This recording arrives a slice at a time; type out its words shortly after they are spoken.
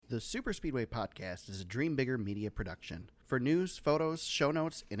The Super Speedway Podcast is a Dream Bigger media production. For news, photos, show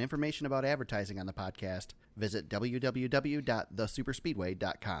notes, and information about advertising on the podcast, visit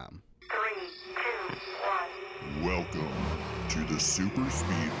www.thesuperspeedway.com. 3, 2, 1. Welcome to the Super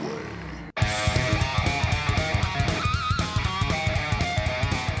Speedway.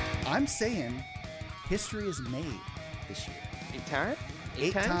 I'm saying history is made this year.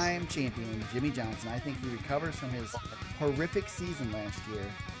 Eight-time champion Jimmie Johnson. I think he recovers from his horrific season last year,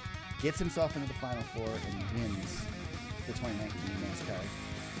 gets himself into the Final Four, and wins the 2019 NASCAR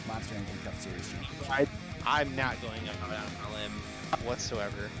Monster Energy Cup Series championship. I'm not going out on a limb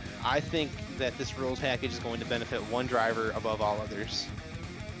whatsoever. I think that this rules package is going to benefit one driver above all others,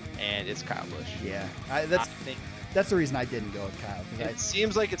 and it's Kyle Busch. Yeah, that's the reason I didn't go with Kyle. It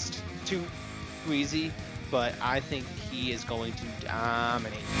seems like it's too easy, but I think he is going to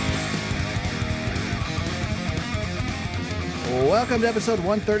dominate. Welcome to episode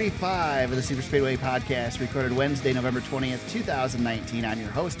 135 of the Super Speedway Podcast, recorded Wednesday, November 20th, 2019. I'm your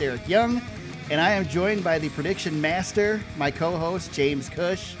host, Eric Young, and I am joined by the prediction master, my co-host, James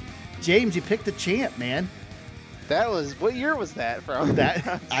Cush. James, you picked the champ, man. That was, what year was that from?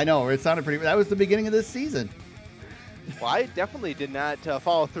 I know, it sounded pretty, that was the beginning of this season. Well, I definitely did not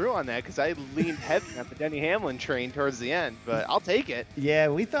follow through on that because I leaned heavy on the Denny Hamlin train towards the end, but I'll take it. Yeah,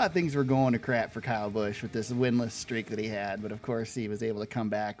 we thought things were going to crap for Kyle Busch with this winless streak that he had, but of course he was able to come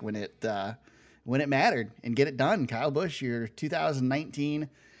back when it mattered and get it done. Kyle Busch, your 2019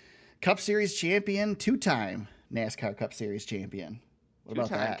 Cup Series champion, two-time NASCAR Cup Series champion. What about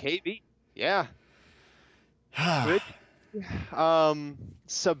that? KB, yeah. Good.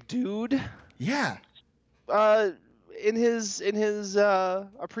 Subdued. Yeah. In his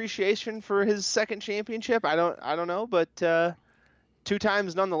appreciation for his second championship, I don't know, but two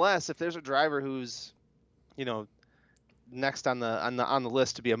times nonetheless. If there's a driver who's, next on the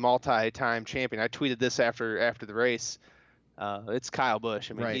list to be a multi-time champion, I tweeted this after the race. It's Kyle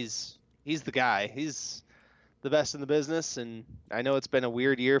Busch. I mean, right. He's the guy. He's the best in the business, and I know it's been a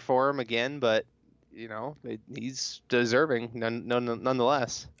weird year for him again, but he's deserving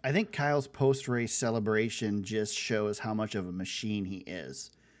nonetheless. I think Kyle's post-race celebration just shows how much of a machine he is,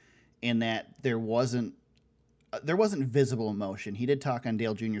 in that there wasn't visible emotion. He did talk on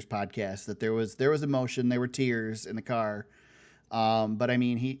Dale Jr.'s podcast that there was emotion, there were tears in the car, but I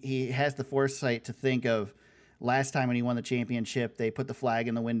mean he has the foresight to think of last time when he won the championship, they put the flag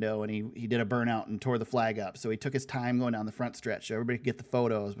in the window and he did a burnout and tore the flag up. So he took his time going down the front stretch so everybody could get the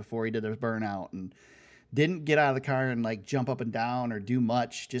photos before he did his burnout, and didn't get out of the car and like jump up and down or do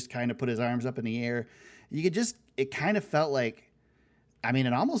much, just kind of put his arms up in the air. It kind of felt like,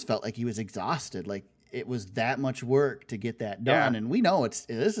 it almost felt like he was exhausted. Like it was that much work to get that done. Yeah. And we know this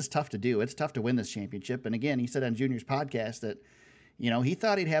is tough to do. It's tough to win this championship. And again, he said on Junior's podcast that, he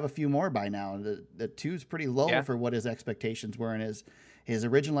thought he'd have a few more by now. The two's pretty low for what his expectations were. And his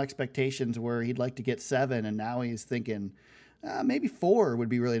original expectations were he'd like to get 7. And now he's thinking maybe 4 would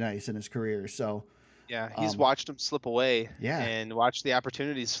be really nice in his career. So yeah, he's watched them slip away and watched the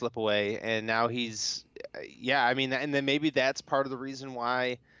opportunities slip away. And now he's, and then maybe that's part of the reason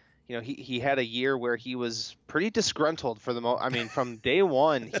why, he had a year where he was pretty disgruntled for from day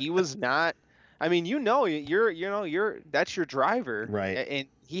one, he was not. That's your driver. Right. And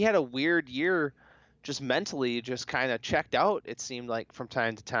he had a weird year just mentally, just kind of checked out, it seemed like, from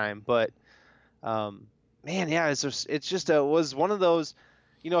time to time. But, it was one of those,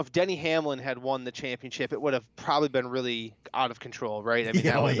 if Denny Hamlin had won the championship, it would have probably been really out of control, right?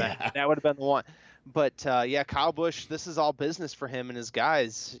 That would have been the one. But, Kyle Busch, this is all business for him and his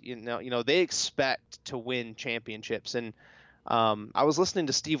guys. They expect to win championships. And I was listening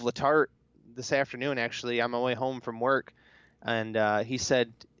to Steve Letarte this afternoon, actually, on my way home from work, and he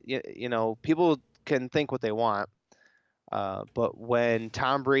said, people can think what they want, but when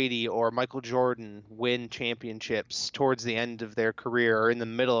Tom Brady or Michael Jordan win championships towards the end of their career or in the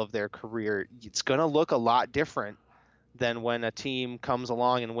middle of their career, it's going to look a lot different than when a team comes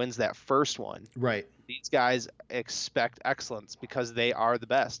along and wins that first one. Right. These guys expect excellence because they are the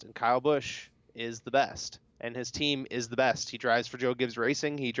best, and Kyle Busch is the best, and his team is the best. He drives for Joe Gibbs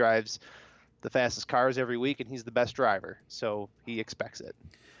Racing. He drives the fastest cars every week, and he's the best driver, so he expects it.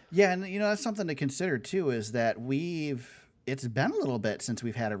 Yeah, and that's something to consider too, is that it's been a little bit since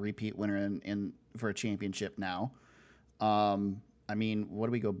we've had a repeat winner in for a championship now. What do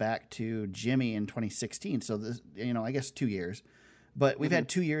we go back to? Jimmie in 2016, so this, I guess 2 years, but we've had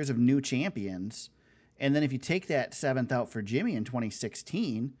 2 years of new champions, and then if you take that 7th out for Jimmie in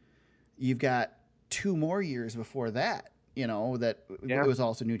 2016, you've got 2 more years before that. It was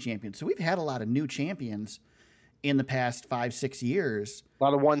also new champions. So we've had a lot of new champions in the past 5-6 years. A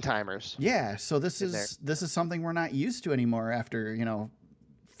lot of one-timers. Yeah, so this is something we're not used to anymore after,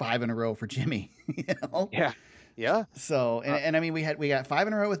 5 in a row for Jimmie. Yeah. Yeah. So and I mean we got 5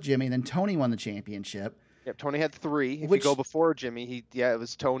 in a row with Jimmie, then Tony won the championship. Yep, Tony had 3. If you go before Jimmie, it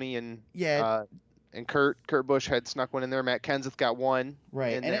was Tony and Kurt Busch had snuck one in there. Matt Kenseth got 1.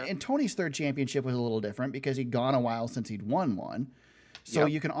 Right. And Tony's 3rd championship was a little different because he'd gone a while since he'd won one. So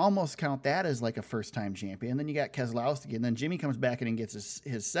you can almost count that as like a first-time champion. Then you got Keselowski, and then Jimmie comes back in and gets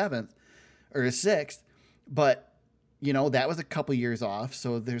his 7th or his 6th. But, that was a couple years off,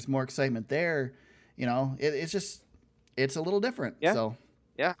 so there's more excitement there. It's a little different. Yeah. So.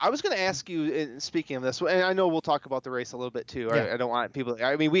 Yeah, I was going to ask you, speaking of this, and I know we'll talk about the race a little bit too. Yeah. I don't want people.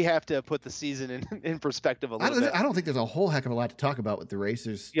 I mean, we have to put the season in perspective a little bit. I don't think there's a whole heck of a lot to talk about with the race.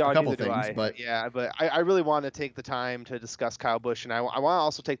 There's a couple things, but I really want to take the time to discuss Kyle Busch, and I want to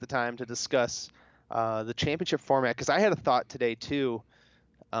also take the time to discuss the championship format, because I had a thought today too,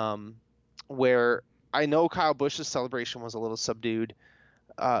 where I know Kyle Busch's celebration was a little subdued,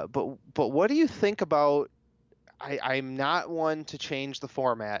 but what do you think about? I'm not one to change the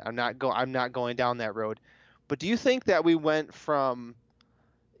format. I'm not going down that road. But do you think that we went from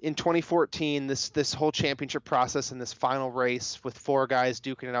in 2014 this whole championship process and this final race with 4 guys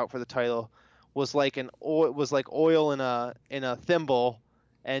duking it out for the title was like oil in a thimble,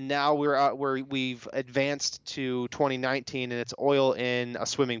 and now we've advanced to 2019 and it's oil in a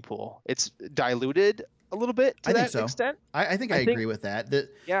swimming pool? It's diluted a little bit to that extent. I think I agree with that. The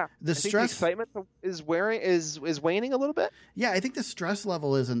stress, the excitement is waning a little bit. Yeah, I think the stress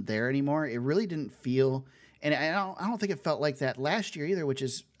level isn't there anymore. It really didn't feel, and I don't think it felt like that last year either, which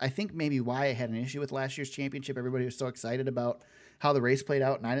is I think maybe why I had an issue with last year's championship. Everybody was so excited about how the race played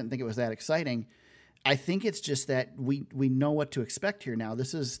out, and I didn't think it was that exciting. I think it's just that we know what to expect here now.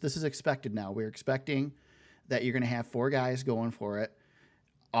 This is expected now. We're expecting that you're going to have 4 guys going for it,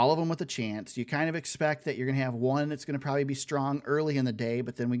 all of them with a chance. You kind of expect that you're going to have one that's going to probably be strong early in the day,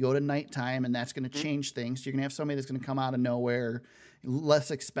 but then we go to nighttime and that's going to change things. You're going to have somebody that's going to come out of nowhere, less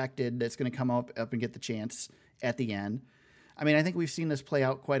expected, that's going to come up and get the chance at the end. I mean, I think we've seen this play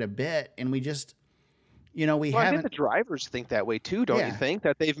out quite a bit, and we just, haven't. I think the drivers think that way too, don't you think?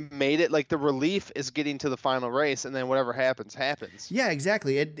 That they've made it like the relief is getting to the final race, and then whatever happens, happens. Yeah,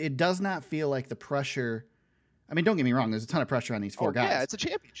 exactly. It does not feel like the pressure. I mean, don't get me wrong. There's a ton of pressure on these 4 guys. Yeah, it's a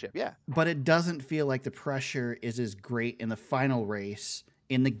championship, yeah. But it doesn't feel like the pressure is as great in the final race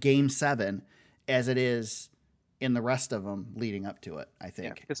in the Game 7 as it is in the rest of them leading up to it, I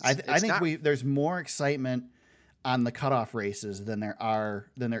think. Yeah, I think there's more excitement on the cutoff races than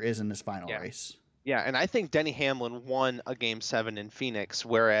there is in this final race. Yeah, and I think Denny Hamlin won a Game 7 in Phoenix,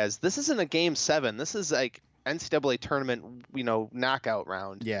 whereas this isn't a Game 7. This is like NCAA tournament, knockout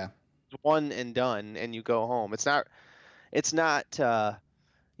round. Yeah. One and done, and you go home. It's not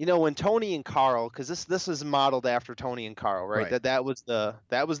when Tony and Carl, because this is modeled after Tony and Carl, right? That was the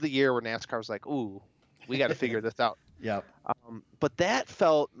year where NASCAR was like, ooh, we got to figure this out. Yep. But that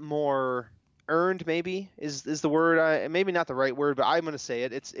felt more earned, maybe is the word. Maybe not the right word, but I'm going to say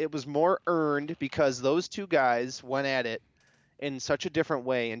it. It was more earned because those 2 guys went at it in such a different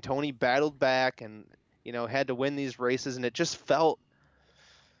way, and Tony battled back and had to win these races, and it just felt.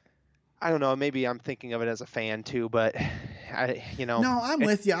 I don't know. Maybe I'm thinking of it as a fan too, but No, I'm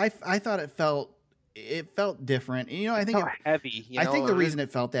with you. I thought it felt different. I think heavy. I think the reason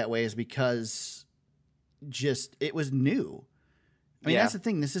it felt that way is because it was new. I mean, that's the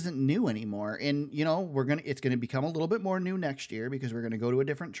thing. This isn't new anymore, and it's gonna become a little bit more new next year because we're gonna go to a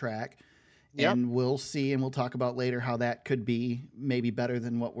different track, and we'll see, and we'll talk about later how that could be maybe better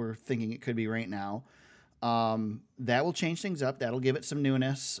than what we're thinking it could be right now. That will change things up. That'll give it some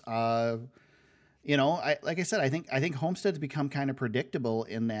newness. Like I said, I think Homestead's become kind of predictable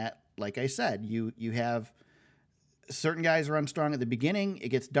in that, like I said, you have certain guys run strong at the beginning, it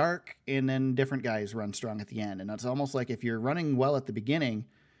gets dark, and then different guys run strong at the end. And it's almost like if you're running well at the beginning,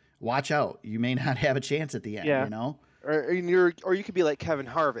 watch out. You may not have a chance at the end, Or you could be like Kevin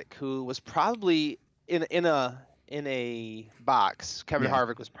Harvick, who was probably in a box. Kevin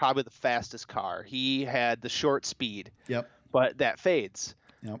Harvick was probably the fastest car. He had the short speed. Yep. But that fades.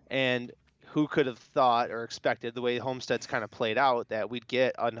 Yep. And who could have thought or expected the way Homestead's kind of played out that we'd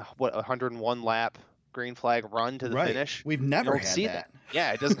get a 101 lap green flag run to the finish? We've never had that.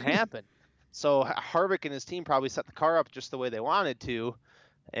 Yeah, it doesn't happen. So Harvick and his team probably set the car up just the way they wanted to,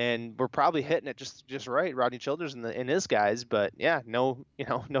 and we're probably hitting it just right. Rodney Childers and his guys, but no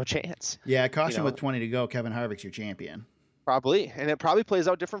chance. Yeah, caution with 20 to go. Kevin Harvick's your champion. Probably, and it probably plays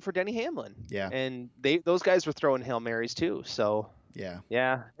out different for Denny Hamlin. Yeah, and those guys were throwing Hail Marys too. So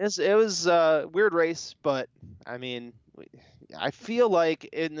Yeah. It was a weird race, but I mean, I feel like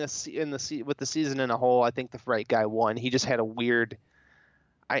with the season in a whole, I think the right guy won. He just had a weird,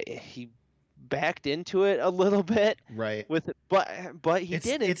 he backed into it a little bit, right? With it, but he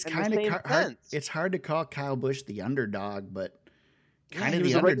didn't. It's kind of hard. It's hard to call Kyle Busch the underdog, but kind of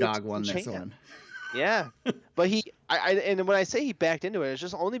the underdog won this one. Yeah, but and when I say he backed into it, it's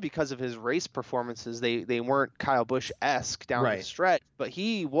just only because of his race performances. They weren't Kyle Busch-esque down the stretch, but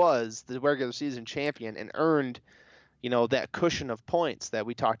he was the regular season champion and earned, that cushion of points that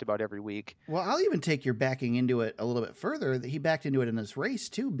we talked about every week. Well, I'll even take your backing into it a little bit further. He backed into it in this race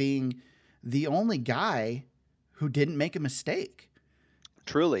too, being the only guy who didn't make a mistake.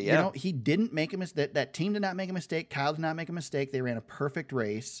 Truly, yeah. He didn't make a mistake. That team did not make a mistake. Kyle did not make a mistake. They ran a perfect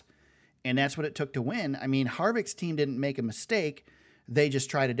race. And that's what it took to win. I mean, Harvick's team didn't make a mistake. They just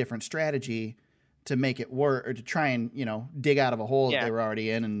tried a different strategy to make it work, or to try and, dig out of a hole that they were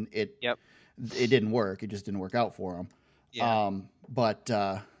already in, and it didn't work. It just didn't work out for them. Yeah. But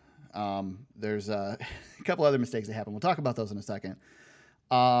there's a couple other mistakes that happened. We'll talk about those in a second.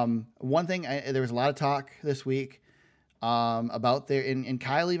 One thing, there was a lot of talk this week about and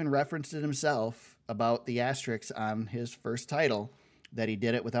Kyle even referenced it himself about the asterisks on his first title, that he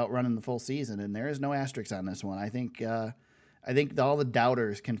did it without running the full season, and there is no asterisk on this one. I think all the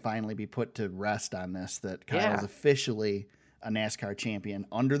doubters can finally be put to rest on this, that Kyle is officially a NASCAR champion.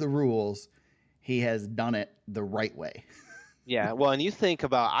 Under the rules, he has done it the right way. Yeah, well, and you think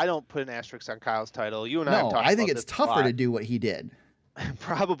about, I don't put an asterisk on Kyle's title. You and I have talked about I think it's tougher to do what he did.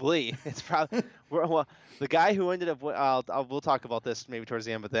 Probably. It's probably well, the guy who ended up. We'll talk about this maybe towards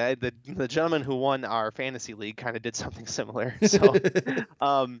the end, but the gentleman who won our fantasy league kind of did something similar. So,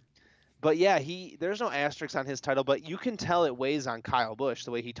 but yeah, there's no asterisk on his title, but you can tell it weighs on Kyle Busch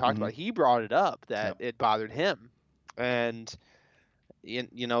the way he talked about it. He brought it up that it bothered him, and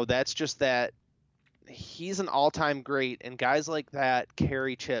that's just that he's an all-time great, and guys like that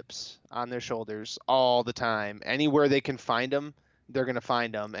carry chips on their shoulders all the time. Anywhere they can find them, they're going to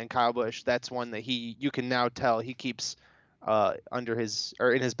find them. And Kyle Busch, that's one that you can now tell he keeps in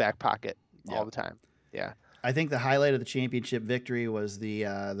his back pocket all the time. Yeah. I think the highlight of the championship victory was the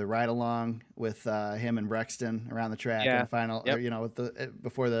ride along with him and Brexton around the track in the final,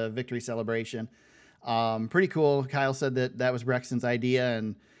 before the victory celebration. Pretty cool. Kyle said that was Brexton's idea,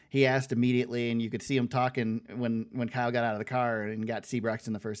 and he asked immediately, and you could see him talking when Kyle got out of the car and got to see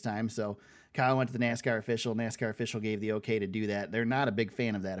Brexton the first time. So Kyle went to the NASCAR official. NASCAR official gave the okay to do that. They're not a big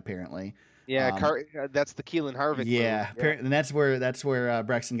fan of that, apparently. Yeah, that's the Keelan Harvick. Yeah, and that's where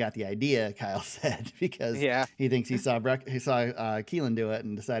Brexton got the idea, Kyle said, because he thinks he saw Keelan do it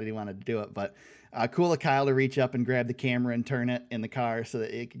and decided he wanted to do it. But cool of Kyle to reach up and grab the camera and turn it in the car so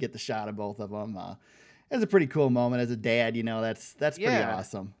that it could get the shot of both of them. It was a pretty cool moment as a dad. That's pretty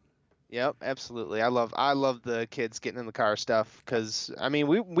awesome. Yep, absolutely. I love the kids getting in the car stuff, because I mean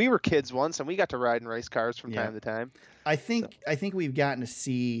we were kids once and we got to ride in race cars from time to time. I think we've gotten to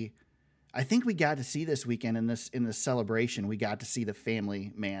see. I think we got to see this weekend in this celebration. We got to see the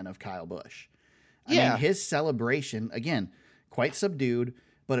family man of Kyle Busch. I mean, his celebration, again, quite subdued,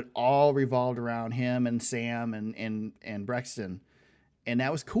 but it all revolved around him and Sam and Brexton. And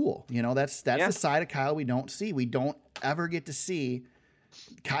that was cool. That's the side of Kyle we don't see. We don't ever get to see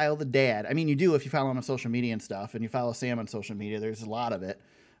Kyle the dad. I mean, you do if you follow him on social media and stuff, and you follow Sam on social media. There's a lot of it.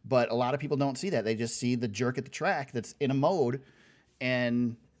 But a lot of people don't see that. They just see the jerk at the track that's in a mode,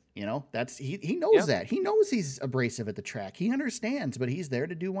 and that's he knows that. He knows he's abrasive at the track. He understands, but he's there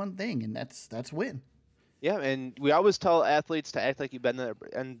to do one thing, and that's win. Yeah, and we always tell athletes to act like you've been there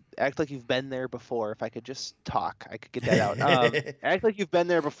and act like you've been there before. If I could just talk, I could get that out. Act like you've been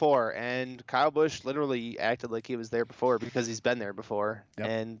there before, and Kyle Busch literally acted like he was there before because he's been there before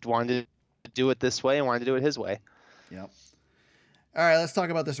and wanted to do it this way and wanted to do it his way. Yep. All right, let's talk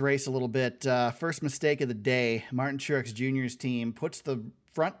about this race a little bit. First mistake of the day, Martin Truex Jr.'s team puts the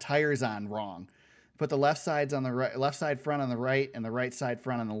front tires on wrong. Put the left side front on the right and the right side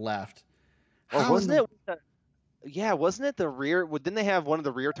front on the left. Wasn't it the rear? Didn't they have one of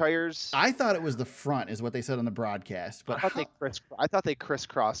the rear tires? I thought it was the front, is what they said on the broadcast. But I thought they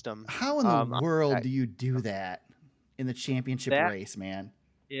crisscrossed them. How in the world do you do that in the championship race, man?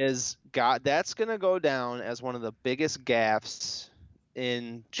 That's going to go down as one of the biggest gaffes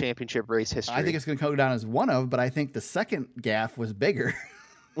in championship race history. I think it's going to go down as one of, but I think the second gaffe was bigger.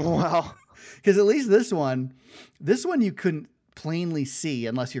 Well, because at least this one you couldn't plainly see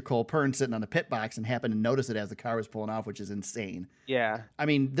unless you're Cole Pern sitting on the pit box and happened to notice it as the car was pulling off, which is insane. Yeah. I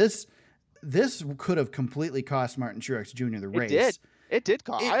mean, this could have completely cost Martin Truex Jr. the race. It did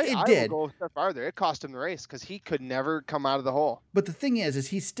cost. It I did. will go a step farther. It cost him the race because he could never come out of the hole. But the thing is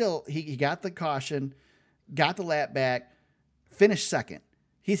he still he got the caution, got the lap back, finished second.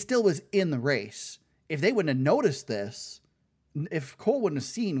 He still was in the race. If they wouldn't have noticed this, if Cole wouldn't have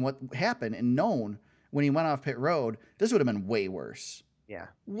seen what happened and known when he went off pit road, this would have been way worse. Yeah,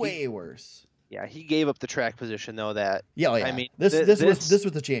 way worse. Yeah, he gave up the track position though. That yeah. I mean, this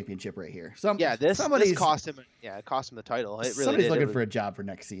was the championship right here. This cost him. Yeah, it cost him the title. It really somebody's did. looking for a job for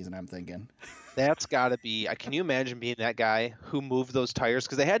next season. I'm thinking. That's got to be. Can you imagine being that guy who moved those tires?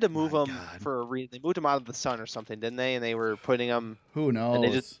 Because they had to move them for a reason. They moved them out of the sun or something, didn't they? And they were putting them. Who knows?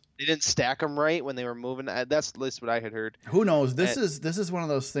 And they didn't stack them right when they were moving. That's at least what I had heard. Who knows? This is one of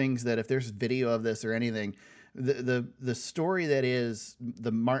those things that if there's video of this or anything, the story that is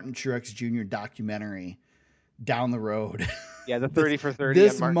the Martin Truex Jr. documentary down the road. Yeah, the 30 for 30.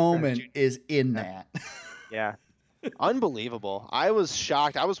 This moment is in that. Yeah. Unbelievable. I was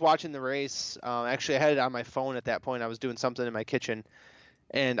shocked. I was watching the race. Actually, I had it on my phone at that point. I was doing something in my kitchen,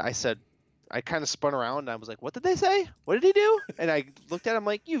 and I kind of spun around, and I was like, what did they say? What did he do? And I looked at him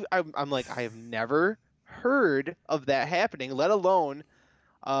like, I'm like, I have never heard of that happening, let alone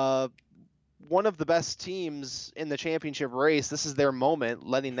one of the best teams in the championship race. This is their moment,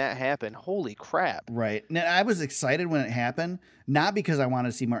 letting that happen. Holy crap. Right. Now, I was excited when it happened, not because I wanted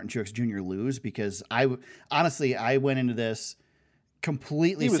to see Martin Truex Jr. lose, because I went into this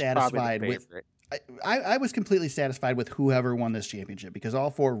completely satisfied with I was completely satisfied with whoever won this championship because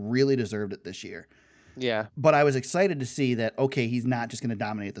all four really deserved it this year. Yeah. But I was excited to see that, okay, he's not just going to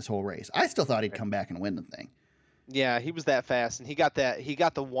dominate this whole race. I still thought he'd come back and win the thing. Yeah, he was that fast, and he got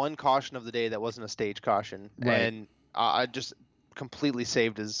the one caution of the day that wasn't a stage caution, right. And I just completely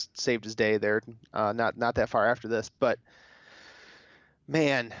saved his day there. Not that far after this, but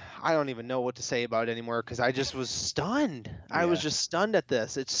man, I don't even know what to say about it anymore because I just was stunned. Yeah. I was just stunned at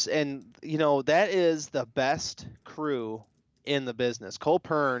this. That is the best crew in the business. Cole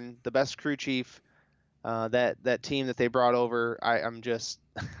Pearn, the best crew chief. That team that they brought over, I just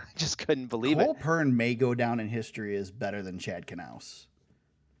couldn't believe it. Cole Pearn may go down in history as better than Chad Knaus.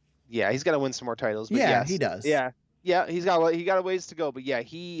 Yeah, he's got to win some more titles. But yeah, yes. He does. Yeah, he got a ways to go. But yeah,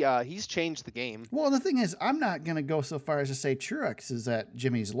 he's changed the game. Well, the thing is, I'm not gonna go so far as to say Truex is at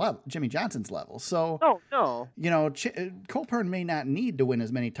Jimmie Johnson's level. So no. Cole Pearn may not need to win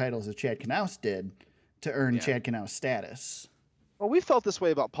as many titles as Chad Knaus did to earn Chad Knaus status. Well, we felt this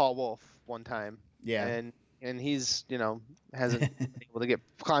way about Paul Wolf one time. Yeah. And he's, hasn't been able to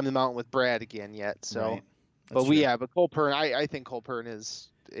climb the mountain with Brad again yet. So, right. But Cole Pearn, I think Cole Pearn is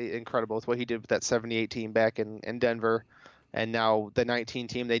incredible with what he did with that 78 team back in Denver. And now the 19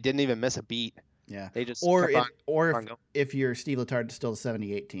 team, they didn't even miss a beat. Yeah. They just, if you're Steve Letarte, still the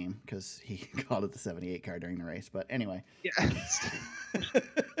 78 team, because he called it the 78 car during the race. But anyway. Yeah.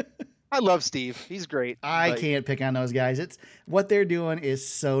 I love Steve. He's great. I can't pick on those guys. It's what they're doing is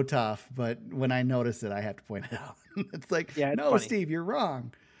so tough. But when I notice it, I have to point it out. It's like, no, funny. Steve, you're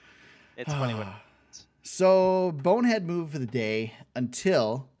wrong. It's funny. So Bonehead move for the day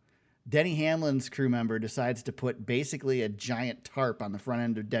until Denny Hamlin's crew member decides to put basically a giant tarp on the front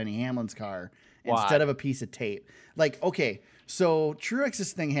end of Denny Hamlin's car instead of a piece of tape. Like, okay, so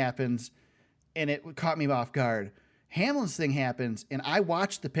Truex's thing happens, and it caught me off guard. Hamlin's thing happens, and I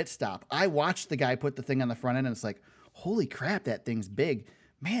watched the pit stop. I watched the guy put the thing on the front end, and it's like, holy crap, that thing's big.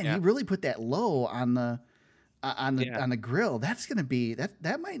 Man, he really put that low on the grill. That's gonna be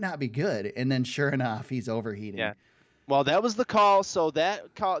that might not be good. And then sure enough, he's overheating. Yeah. Well, that was the call. So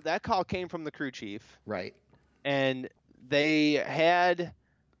that call came from the crew chief. Right. And they had,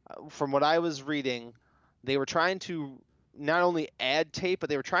 from what I was reading, they were trying to not only add tape, but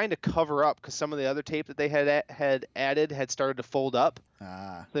they were trying to cover up because some of the other tape that they had added had started to fold up.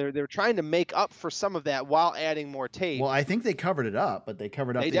 They were trying to make up for some of that while adding more tape. Well, I think they covered it up, but they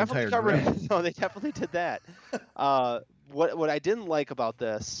covered up the entire grill. No, they definitely did that. What I didn't like about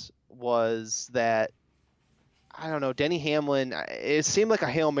this was that, I don't know, Denny Hamlin, it seemed like a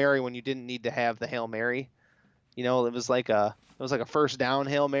Hail Mary when you didn't need to have the Hail Mary. It was like a first down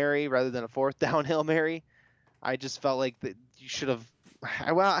Hail Mary rather than a fourth down Hail Mary. I just felt like that you should have.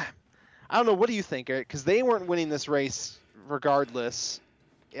 Well, I don't know. What do you think, Eric? Because they weren't winning this race regardless,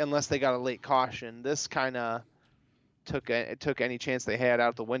 unless they got a late caution. This kind of took any chance they had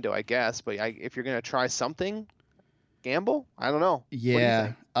out the window, I guess. But if you're gonna try something, gamble. I don't know.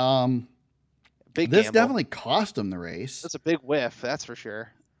 Yeah. Big this gamble. definitely cost them the race. That's a big whiff. That's for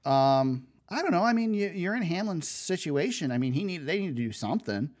sure. I don't know. I mean, you're in Hamlin's situation. I mean, they need to do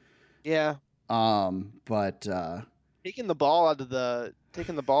something. Yeah. But taking the ball out of the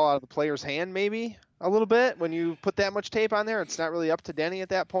taking the ball out of the player's hand maybe a little bit when you put that much tape on there. It's not really up to Denny at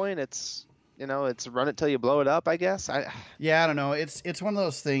that point. It's it's run it till you blow it up, I guess. Yeah, I don't know. It's one of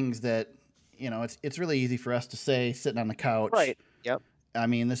those things that it's really easy for us to say sitting on the couch. Right. Yep. I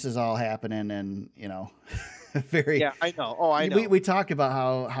mean, this is all happening, and very. Yeah, I know. Oh, I know. We talked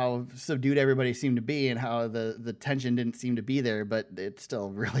about how subdued everybody seemed to be, and how the tension didn't seem to be there, but it's still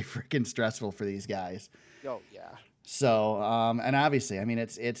really freaking stressful for these guys. Oh yeah. So, and obviously, I mean,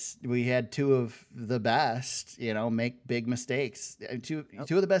 we had two of the best, make big mistakes. Two of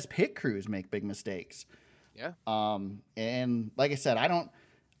the best pit crews make big mistakes. Yeah. And like I said, I don't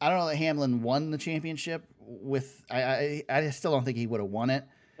know that Hamlin won the championship with. I still don't think he would have won it.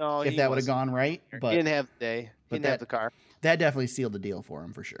 No, if that would have gone right. But he didn't have the day. He didn't have the car. That definitely sealed the deal for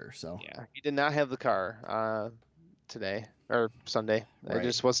him for sure. So yeah, he did not have the car today or Sunday. Right. It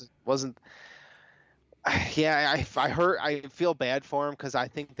just wasn't. Yeah, I feel bad for him because I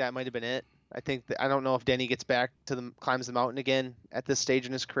think that might have been it. I don't know if Denny gets back to climbs the mountain again at this stage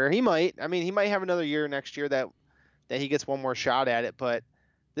in his career. He might. I mean, he might have another year next year that he gets one more shot at it. But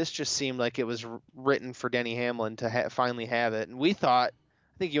this just seemed like it was written for Denny Hamlin to finally have it. And we thought,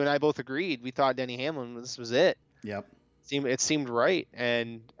 I think you and I both agreed, we thought Denny Hamlin, this was it. Yep. It seemed right,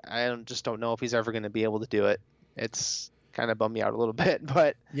 and I just don't know if he's ever going to be able to do it. It's kind of bummed me out a little bit,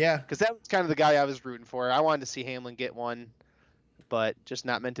 but yeah, because that was kind of the guy I was rooting for. I wanted to see Hamlin get one, but just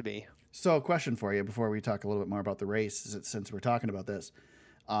not meant to be. So a question for you before we talk a little bit more about the race, since we're talking about this.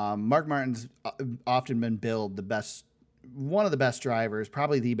 Mark Martin's often been billed one of the best drivers,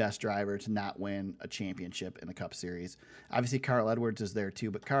 probably the best driver to not win a championship in the Cup Series. Obviously, Carl Edwards is there too,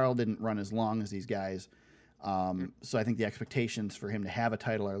 but Carl didn't run as long as these guys. So I think the expectations for him to have a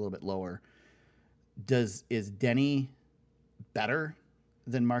title are a little bit lower. Is Denny better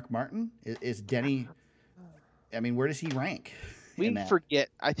than Mark Martin? Is Denny? I mean, where does he rank?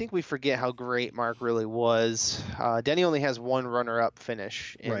 I think we forget how great Mark really was. Denny only has one runner-up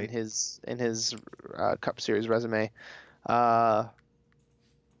finish in his Cup Series resume. Mark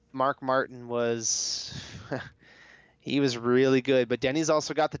Martin was he was really good, but Denny's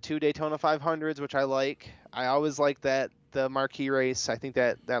also got the 2 Daytona 500s, which I like. I always like the marquee race. I think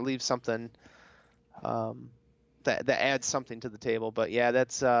that leaves something that adds something to the table. But yeah,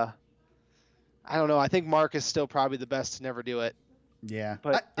 that's I don't know. I think Mark is still probably the best to never do it. Yeah,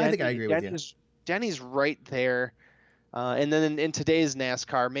 but I think I agree with you. Denny's right there. And then in today's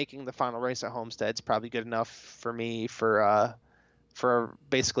NASCAR, making the final race at Homestead is probably good enough for me for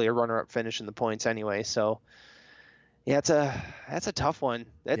basically a runner-up finish in the points anyway. So yeah, that's a tough one.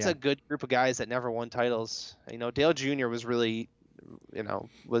 That's a good group of guys that never won titles. Dale Jr. was really,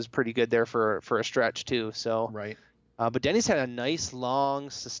 was pretty good there for a stretch too. So right. But Denny's had a nice,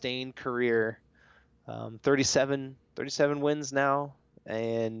 long, sustained career. 37 wins now,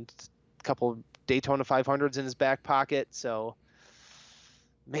 and a couple Daytona 500s in his back pocket. So,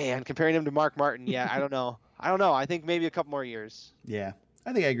 man, comparing him to Mark Martin, yeah, I don't know. I think maybe a couple more years. Yeah,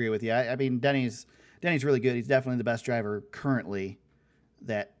 I think I agree with you. I mean, Denny's really good. He's definitely the best driver currently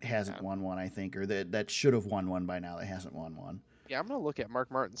that hasn't won one, I think, or that should have won one by now that hasn't won one. Yeah, I'm going to look at Mark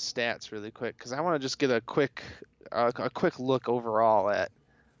Martin's stats really quick because I want to just get a quick look overall at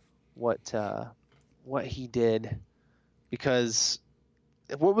what he did, because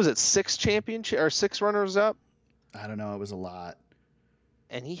what was it, 6 championship or 6 runners up? I don't know. It was a lot.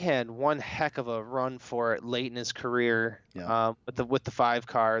 And he had one heck of a run for it late in his career. Yeah. With the 5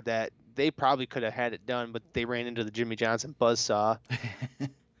 car that they probably could have had it done, but they ran into the Jimmie Johnson buzzsaw.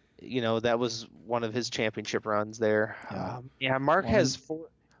 That was one of his championship runs there. Mark has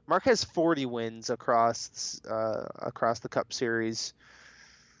 40 wins across the Cup Series.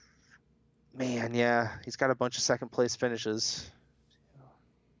 Man, yeah, he's got a bunch of second place finishes.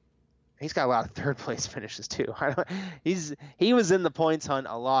 He's got a lot of third place finishes too. He was in the points hunt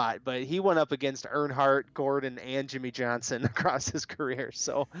a lot, but he went up against Earnhardt, Gordon, and Jimmie Johnson across his career.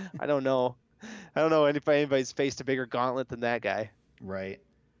 So I don't know if anybody's faced a bigger gauntlet than that guy. Right.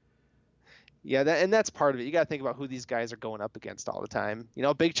 Yeah, that's part of it. You got to think about who these guys are going up against all the time.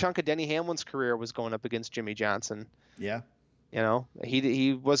 A big chunk of Denny Hamlin's career was going up against Jimmie Johnson. Yeah.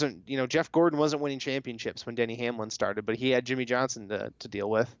 He wasn't. Jeff Gordon wasn't winning championships when Denny Hamlin started, but he had Jimmie Johnson to deal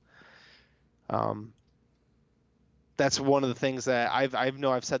with. That's one of the things that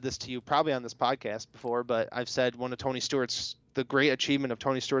I've said this to you probably on this podcast before, but I've said the great achievement of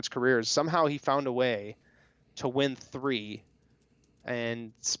Tony Stewart's career is somehow he found a way to win 3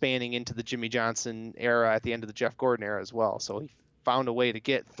 and spanning into the Jimmie Johnson era at the end of the Jeff Gordon era as well. So he found a way to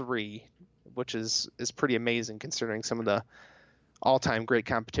get 3, which is pretty amazing considering some of the all-time great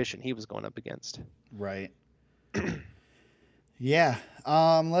competition he was going up against. Right. Yeah.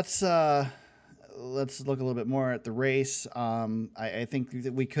 Let's look a little bit more at the race. I think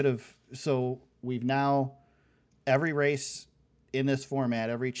that we could have. So we've now every race in this format,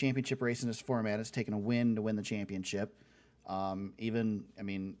 every championship race in this format has taken a win to win the championship.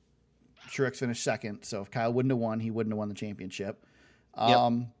 Truex finished second, so if Kyle wouldn't have won, he wouldn't have won the championship.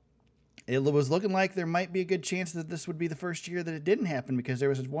 It was looking like there might be a good chance that this would be the first year that it didn't happen, because there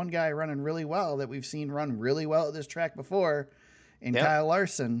was this one guy running really well that we've seen run really well at this track before, in Kyle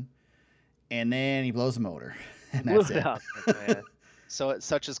Larson, and then he blows the motor, and that's it. Man. So it's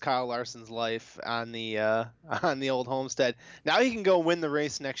such as Kyle Larson's life on the old Homestead. Now he can go win the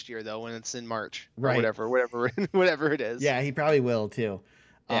race next year, though, when it's in March, right? Whatever it is. Yeah, he probably will too.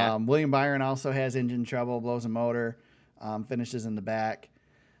 Yeah. William Byron also has engine trouble, blows a motor, finishes in the back.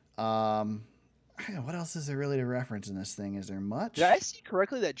 What else is there really to reference in this thing? Is there much? Did I see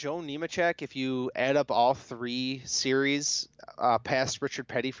correctly that Joe Nemechek, if you add up all three series, passed Richard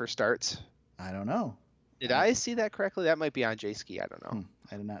Petty for starts? I don't know. Did I see that correctly? That might be on J-Ski. I don't know.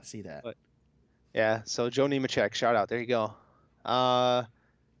 I did not see that. But, yeah, so Joe Nemechek, shout out. There you go. Austin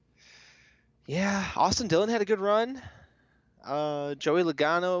Dillon had a good run. Joey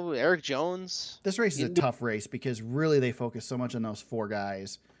Logano, Eric Jones. This race is a tough race because really they focus so much on those four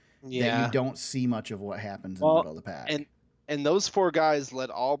guys that you don't see much of what happens in the middle of the pack. And those four guys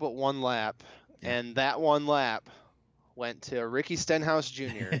led all but one lap, and that one lap went to Ricky Stenhouse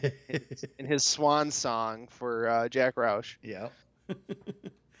Jr. in his swan song for Jack Roush. Yeah.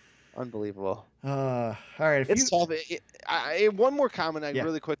 Unbelievable. All right. It's tough. One more comment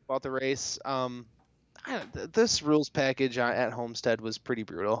really quick about the race. This rules package at Homestead was pretty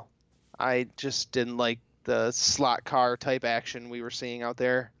brutal. I just didn't like the slot car type action we were seeing out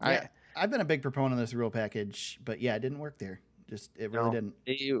there. Yeah, I've been a big proponent of this rule package, but it didn't work there. It really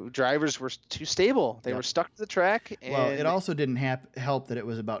didn't. Drivers were too stable. They were stuck to the track. And it also didn't help that it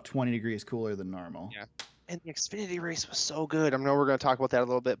was about 20 degrees cooler than normal. Yeah. And the Xfinity race was so good. I know we're going to talk about that a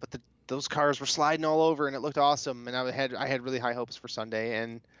little bit, but those cars were sliding all over, and it looked awesome. And I had really high hopes for Sunday.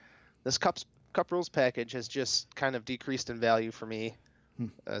 And this Cup rules package has just kind of decreased in value for me,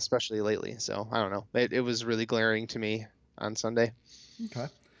 especially lately. So I don't know. It was really glaring to me on Sunday. Okay.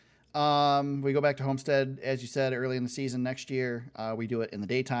 We go back to Homestead, as you said, early in the season next year. We do it in the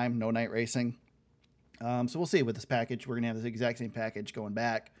daytime, no night racing. So we'll see with this package. We're going to have this exact same package going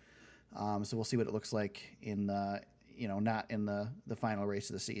back. So we'll see what it looks like in the, not in the final race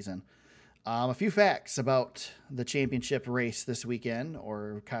of the season. A few facts about the championship race this weekend,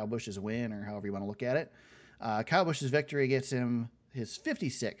 or Kyle Busch's win, or however you want to look at it. Kyle Busch's victory gets him his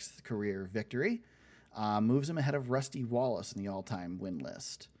 56th career victory, moves him ahead of Rusty Wallace in the all-time win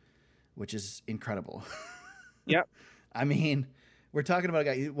list, which is incredible. Yep. I mean, we're talking about a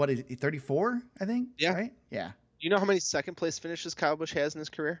guy, what is he, 34, I think? Yeah. Right? Yeah. Do you know how many second place finishes Kyle Busch has in his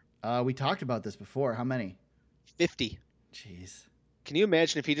career? We talked about this before. How many? 50. Jeez. Can you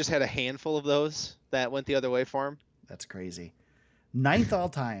imagine if he just had a handful of those that went the other way for him? That's crazy. 9th all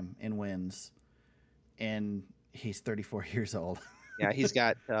time in wins, and he's 34 years old. Yeah, he's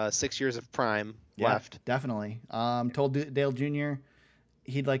got 6 years of prime left. Definitely. Told Dale Jr.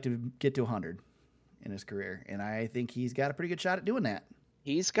 he'd like to get to 100 in his career, and I think he's got a pretty good shot at doing that.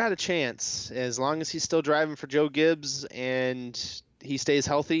 He's got a chance. As long as he's still driving for Joe Gibbs and he stays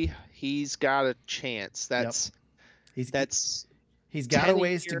healthy, he's got a chance. He's got a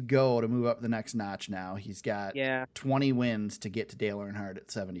ways to go to move up the next notch now. He's got 20 wins to get to Dale Earnhardt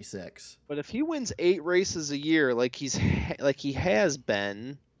at 76. But if he wins 8 races a year, like he has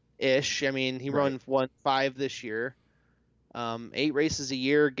been ish. I mean, he won 5 this year. 8 races a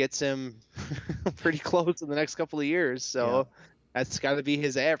year gets him pretty close in the next couple of years. So that's got to be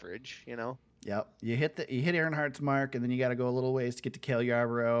his average, Yep. You hit Earnhardt's mark, and then you got to go a little ways to get to Cale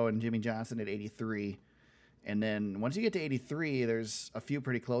Yarborough and Jimmie Johnson at 83. And then once you get to 83, there's a few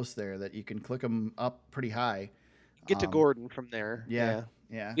pretty close there that you can click them up pretty high. Get to Gordon from there. Yeah.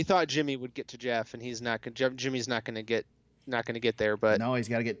 We thought Jimmy would get to Jeff, and he's not. Jimmy's not going to get there. But no, he's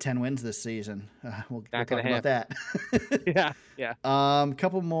got to get 10 wins this season. We'll talk about that. Yeah.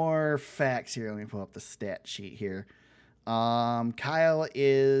 Couple more facts here. Let me pull up the stat sheet here. Kyle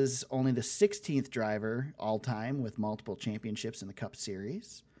is only the 16th driver all time with multiple championships in the Cup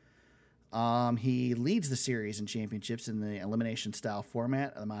Series. He leads the series in championships in the elimination style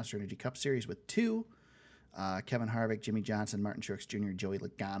format of the Monster Energy Cup Series with 2. Kevin Harvick, Jimmie Johnson, Martin Truex Jr., Joey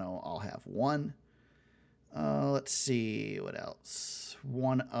Logano all have 1. Let's see what else.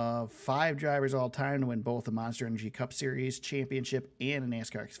 One of 5 drivers all time to win both the Monster Energy Cup Series championship and a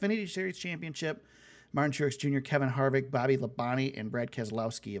NASCAR Xfinity Series championship. Martin Truex Jr., Kevin Harvick, Bobby Labonte, and Brad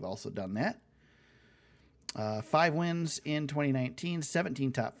Keselowski have also done that. 5 wins in 2019,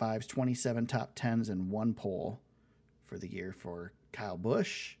 17 top 5s, 27 top 10s, and 1 pole for the year for Kyle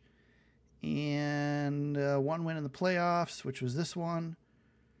Busch. And 1 win in the playoffs, which was this one.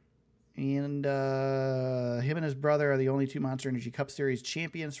 And him and his brother are the only 2 Monster Energy Cup Series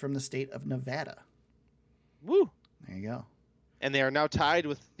champions from the state of Nevada. Woo! There you go. And they are now tied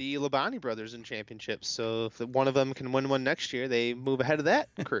with the Labonte brothers in championships. So if one of them can win one next year, they move ahead of that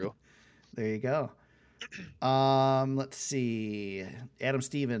crew. There you go. Let's see. Adam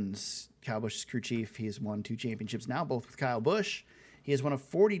Stevens, Kyle Busch's crew chief. He has won 2 championships now, both with Kyle Busch. He is one of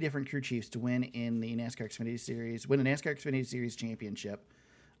 40 different crew chiefs to win in the NASCAR Xfinity Series, win a NASCAR Xfinity Series championship,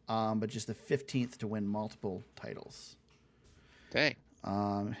 but just the 15th to win multiple titles. Dang.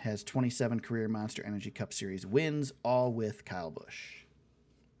 Has 27 career Monster Energy Cup Series wins, all with Kyle Busch.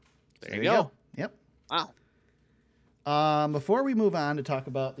 There you go. Yep. Wow. Before we move on to talk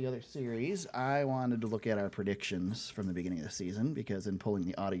about the other series, I wanted to look at our predictions from the beginning of the season, because in pulling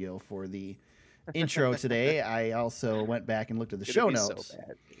the audio for the intro today, I also went back and looked at the show notes. So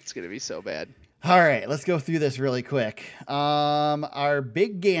bad. It's going to be so bad. All right, let's go through this really quick. Our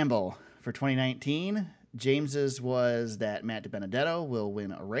big gamble for 2019, James's was that Matt DiBenedetto will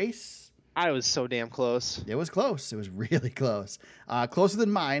win a race. I was so damn close. It was close. It was really close. Closer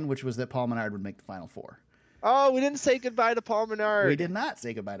than mine, which was that Paul Menard would make the Final Four. Oh, we didn't say goodbye to Paul Menard. We did not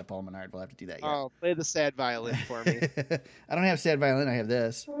say goodbye to Paul Menard. We'll have to do that yet. Oh, play the sad violin for me. I don't have sad violin. I have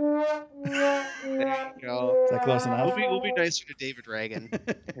this. There you go. Is that close enough? We'll be nicer to David Reagan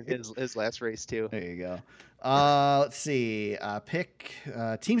in his last race, too. There you go. Let's see. Pick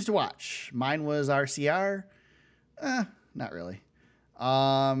teams to watch. Mine was RCR. Not really.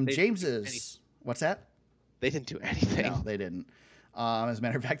 James's. What's that? They didn't do anything. No, they didn't. As a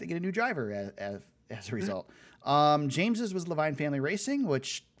matter of fact, they get a new driver as a result. James's was Levine Family Racing,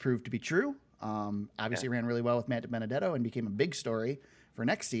 which proved to be true. Obviously ran really well with Matt DiBenedetto and became a big story for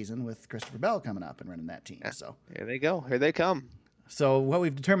next season with Christopher Bell coming up and running that team. Yeah. So here they go. Here they come. So what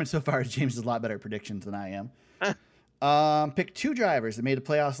we've determined so far is James has a lot better predictions than I am. Pick 2 drivers that made the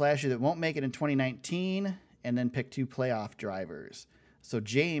playoffs last year that won't make it in 2019, and then pick 2 playoff drivers. So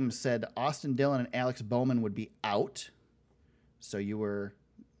James said Austin Dillon and Alex Bowman would be out. So you were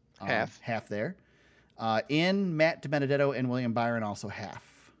half there. In Matt DiBenedetto and William Byron also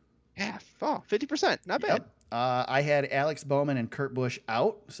half. Half. Oh, 50%. Not bad. Yep. I had Alex Bowman and Kurt Busch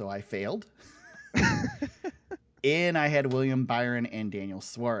out, so I failed. In I had William Byron and Daniel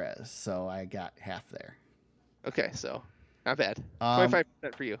Suarez, so I got half there. Okay, so not bad. 25%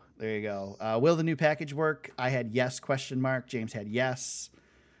 for you. There you go. Will the new package work? I had yes, ? James had yes.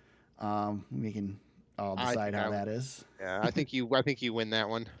 We can all decide how that is. Yeah, I think you win that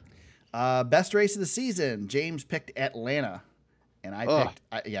one. Best race of the season. James picked Atlanta, and I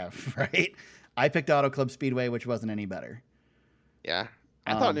picked right. I picked Auto Club Speedway, which wasn't any better. Yeah,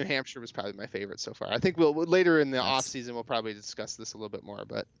 I thought New Hampshire was probably my favorite so far. I think we'll later in the off season we'll probably discuss this a little bit more.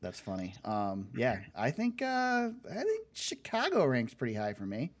 But that's funny. I think Chicago ranks pretty high for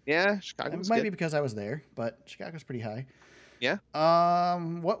me. Yeah, Chicago. It might be because I was there, but Chicago's pretty high. Yeah.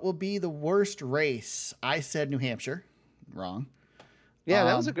 What will be the worst race? I said New Hampshire. Wrong. Yeah,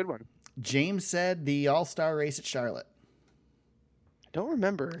 that was a good one. James said the All-Star race at Charlotte. I don't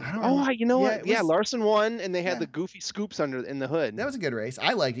remember. You know what? Yeah, Larson won, and they had the goofy scoops in the hood. That was a good race.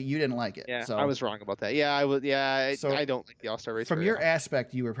 I liked it. You didn't like it. Yeah, so. I was wrong about that. Yeah, I was. Yeah, I don't like the All-Star race. From your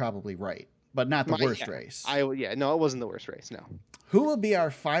aspect, you were probably right, but not the worst race. No, it wasn't the worst race. No. Who will be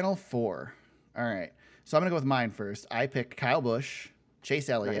our final 4? All right. So I'm gonna go with mine first. I picked Kyle Busch, Chase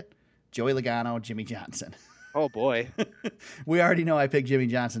Elliott, Joey Logano, Jimmie Johnson. Oh boy. We already know I picked Jimmie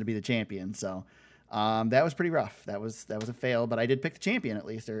Johnson to be the champion, so that was pretty rough. That was a fail, but I did pick the champion at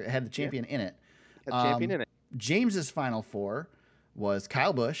least, or had the champion in it. James's final 4 was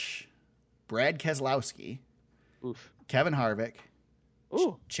Kyle Busch, Brad Keselowski, Kevin Harvick,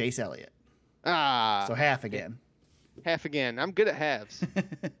 Chase Elliott. So half again. Half again. I'm good at halves.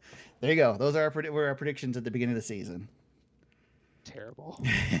 There you go. Those are our predictions at the beginning of the season. Terrible.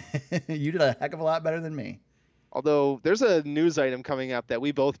 You did a heck of a lot better than me. Although there's a news item coming up that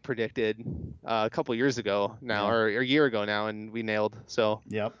we both predicted a couple years ago now, or a year ago now, and we nailed. So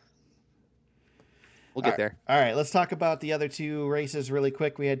yep, we'll get there. All right, let's talk about the other 2 races really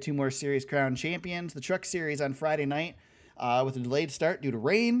quick. We had 2 more Series Crown champions. The Truck Series on Friday night, with a delayed start due to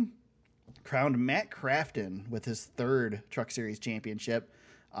rain, crowned Matt Crafton with his 3rd Truck Series championship.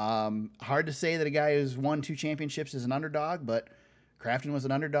 Hard to say that a guy who's won 2 championships is an underdog, but Crafton was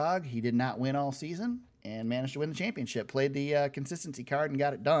an underdog. He did not win all season and managed to win the championship. Played the consistency card and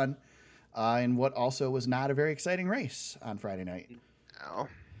got it done in what also was not a very exciting race on Friday night. Oh,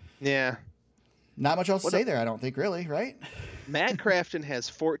 yeah. Not much else to say there, I don't think, really, right? Matt Crafton has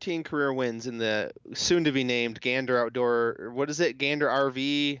 14 career wins in the soon-to-be-named Gander Outdoor. What is it? Gander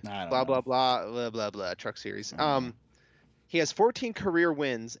RV. Blah blah blah blah blah blah. Truck Series. He has 14 career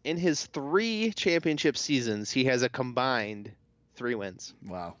wins in his 3 championship seasons. He has a combined 3 wins.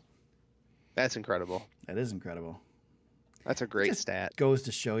 Wow, that's incredible. That is incredible. That's a great stat. Goes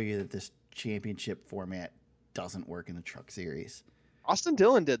to show you that this championship format doesn't work in the Truck Series. Austin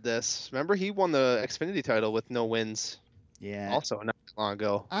Dillon did this. Remember, he won the Xfinity title with no wins. Yeah. Also, not long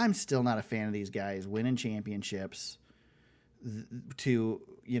ago. I'm still not a fan of these guys winning championships to,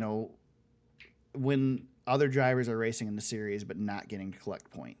 when other drivers are racing in the series but not getting to collect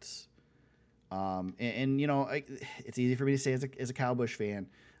points. It's easy for me to say as a Kyle Busch fan.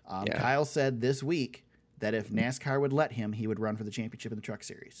 Kyle said this week that if NASCAR would let him, he would run for the championship in the Truck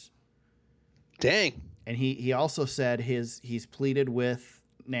Series. Dang. And he also said he's pleaded with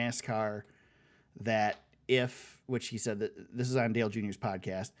NASCAR that which he said that this is on Dale Jr.'s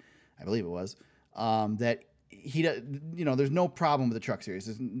podcast, I believe it was, that there's no problem with the Truck Series.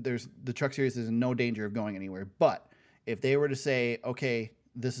 The Truck Series is in no danger of going anywhere. But if they were to say, okay,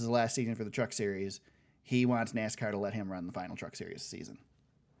 this is the last season for the Truck Series, he wants NASCAR to let him run the final Truck Series season.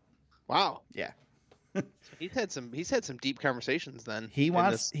 Wow. Yeah. So he's had some deep conversations then. He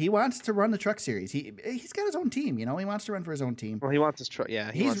wants to run the Truck Series. He's got his own team, He wants to run for his own team. Well, he wants his truck.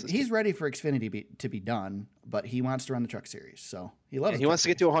 Yeah, he's ready for Xfinity to be done, but he wants to run the Truck Series. So he loves. He wants to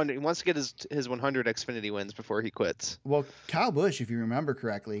get to 100. He wants to get his 100 Xfinity wins before he quits. Well, Kyle Busch, if you remember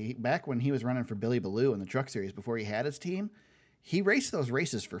correctly, back when he was running for Billy Ballew in the Truck Series before he had his team, he raced those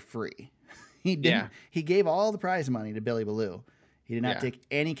races for free. He didn't. Yeah. He gave all the prize money to Billy Ballew. He did not take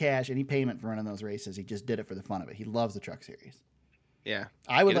any cash, any payment for running those races. He just did it for the fun of it. He loves the Truck Series. Yeah.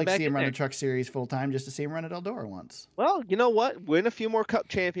 I would like to see him run a Truck Series full time just to see him run at Eldora once. Well, you know what? Win a few more Cup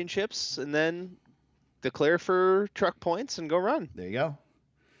championships and then declare for truck points and go run. There you go.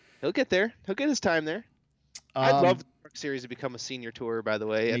 He'll get there. He'll get his time there. I'd love the Truck Series to become a senior tour, by the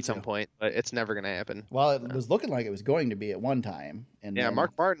way, at some point, but it's never going to happen. Well, it was looking like it was going to be at one time. And then,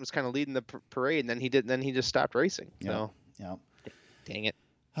 Mark Martin was kind of leading the parade, and then he did. Then he just stopped racing. So. Yeah. Dang it.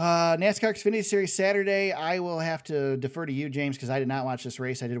 NASCAR Xfinity Series Saturday. I will have to defer to you, James, because I did not watch this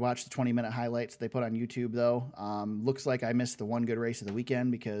race. I did watch the 20-minute highlights they put on YouTube, though. Looks like I missed the one good race of the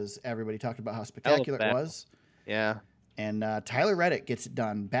weekend because everybody talked about how spectacular it was. Yeah. And Tyler Reddick gets it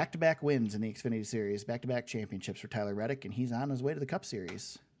done. Back-to-back wins in the Xfinity Series. Back-to-back championships for Tyler Reddick, and he's on his way to the Cup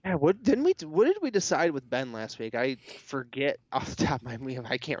Series. Yeah, what did we decide with Ben last week? I forget off the top of my head.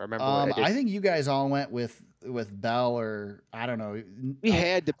 I can't remember. I think you guys all went with Bell, or I don't know. We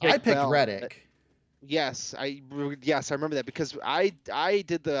had to pick I picked Bell, Reddick. Yes, I remember that because I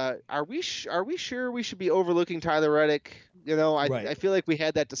did the. Are we sure we should be overlooking Tyler Reddick? I feel like we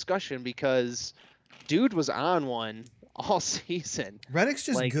had that discussion because dude was on one all season. Reddick's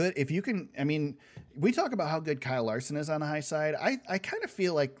just good. If you can, we talk about how good Kyle Larson is on the high side. I kind of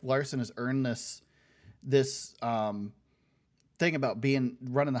feel like Larson has earned this thing about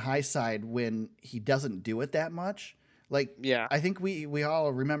running the high side when he doesn't do it that much. I think we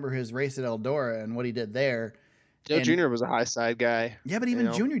all remember his race at Eldora and what he did there. Joe Jr. was a high side guy. Yeah, but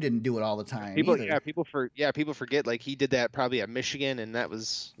even Jr. didn't do it all the time. People forget like he did that probably at Michigan, and that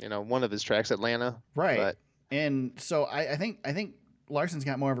was one of his tracks, Atlanta. Right. But, and so I think Larson's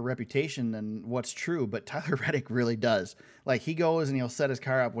got more of a reputation than what's true, but Tyler Reddick really does. Like, he goes and he'll set his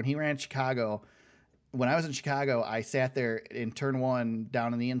car up. When he ran Chicago, when I was in Chicago, I sat there in turn one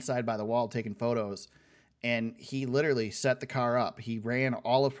down on the inside by the wall taking photos, and he literally set the car up. He ran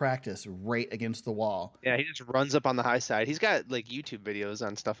all of practice right against the wall. Yeah, he just runs up on the high side. He's got like YouTube videos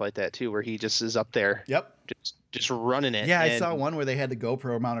on stuff like that too, where he just is up there. Yep. Just running it. Yeah, I saw one where they had the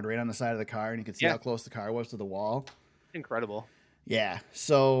GoPro mounted right on the side of the car, and you could see how close the car was to the wall. Incredible. Yeah.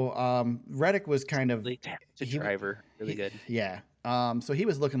 So Reddick was kind of really driver, really good. Yeah. So he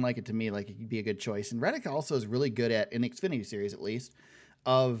was looking like it to me, like he'd be a good choice. And Reddick also is really good at, in the Xfinity Series at least,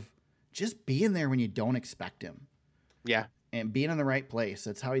 of just being there when you don't expect him. Yeah. And being in the right place.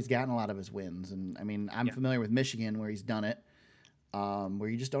 That's how he's gotten a lot of his wins. And I'm familiar with Michigan where he's done it, where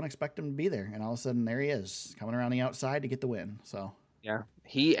you just don't expect him to be there. And all of a sudden there he is coming around the outside to get the win. So yeah,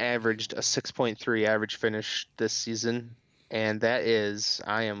 he averaged a 6.3 average finish this season. And that is,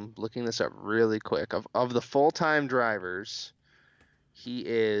 I am looking this up really quick. Of the full-time drivers, he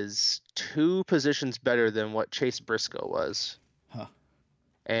is 2 positions better than what Chase Briscoe was. Huh.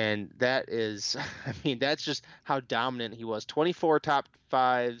 And that is, that's just how dominant he was. 24 top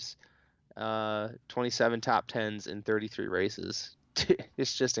 5s, 27 top 10s in 33 races.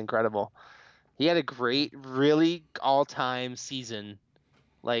 It's just incredible. He had a great, really all-time season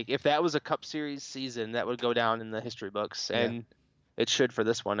Like if that was a Cup Series season, that would go down in the history books, and it should for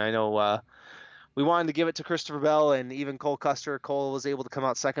this one. I know we wanted to give it to Christopher Bell and even Cole Custer. Cole was able to come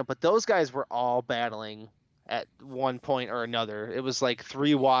out second, but those guys were all battling at one point or another. It was like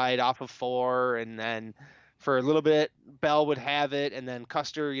 3 wide off of 4, and then for a little bit Bell would have it, and then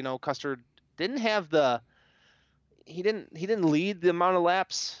Custer didn't have he didn't lead the amount of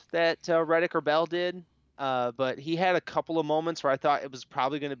laps that Reddick or Bell did, but he had a couple of moments where I thought it was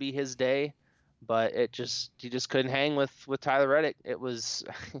probably going to be his day, but he just couldn't hang with Tyler Reddick. It was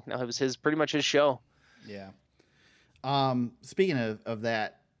it was pretty much his show. Yeah. Speaking of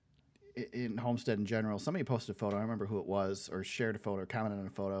that, in Homestead in general, somebody posted a photo. I don't remember who it was, or shared a photo, or commented on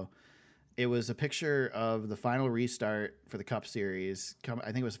a photo. It was a picture of the final restart for the Cup Series.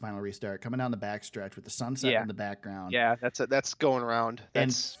 I think it was the final restart coming down the backstretch with the sunset in the background. Yeah, that's going around.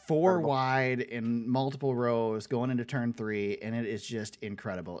 That's and 4 wide in multiple rows going into turn 3, and it is just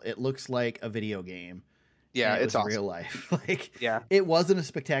incredible. It looks like a video game. Yeah, it's awesome. Real life. It wasn't a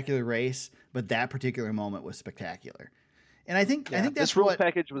spectacular race, but that particular moment was spectacular. And I think that's this rules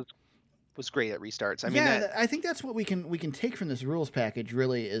package was great at restarts. I mean, I think that's what we can take from this rules package.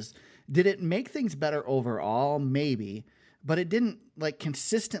 Really, is did it make things better overall? Maybe, but it didn't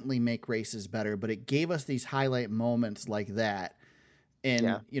consistently make races better. But it gave us these highlight moments like that. And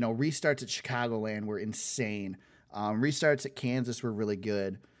restarts at Chicagoland were insane. Restarts at Kansas were really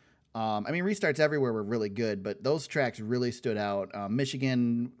good. Restarts everywhere were really good, but those tracks really stood out.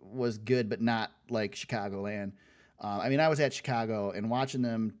 Michigan was good, but not like Chicagoland. I was at Chicago and watching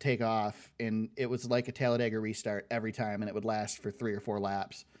them take off, and it was like a Talladega restart every time, and it would last for 3 or 4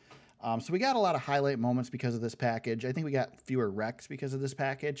 laps. So we got a lot of highlight moments because of this package. I think we got fewer wrecks because of this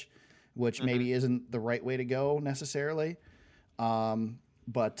package, which maybe isn't the right way to go necessarily.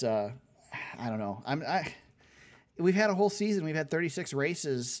 But I don't know. We've had a whole season. We've had 36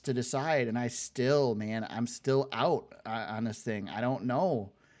 races to decide, and I'm still out on this thing. I don't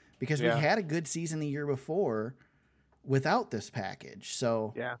know, because we had a good season the year before without this package.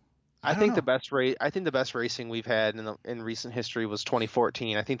 So I think the best racing we've had in recent history was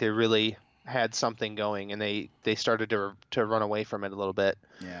 2014. I think they really had something going, and they started to run away from it a little bit.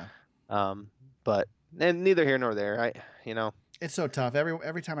 Yeah. But neither here nor there. It's so tough.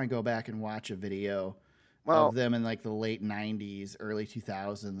 Every time I go back and watch a video of them in the late 90s, early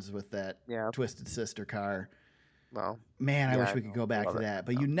 2000s with that Twisted Sister car. Well, man, I wish we could go back to that,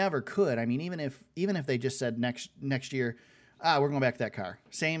 but you never could. I mean, even if they just said next year, we're going back to that car,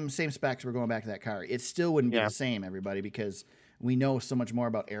 same specs, we're going back to that car, it still wouldn't be the same, everybody, because we know so much more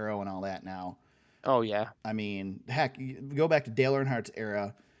about aero and all that now. Oh yeah. I mean, heck, you go back to Dale Earnhardt's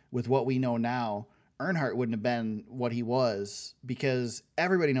era with what we know now. Earnhardt wouldn't have been what he was because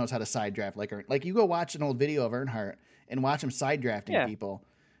everybody knows how to side draft like you go watch an old video of Earnhardt and watch him side drafting people.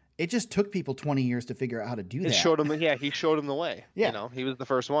 It just took people 20 years to figure out how to do that. He showed him the way. Yeah. He was the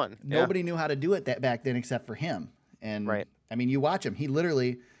first one. Nobody knew how to do it back then except for him. And you watch him. He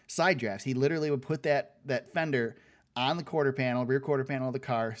literally side drafts. He literally would put that fender on the rear quarter panel of the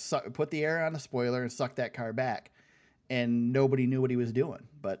car, put the air on the spoiler, and suck that car back. And nobody knew what he was doing,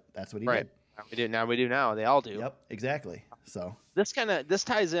 but that's what he did. We do now. They all do. Yep, exactly. So this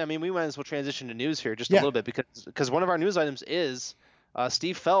ties in. I mean, we might as well transition to news here just a little bit because one of our news items is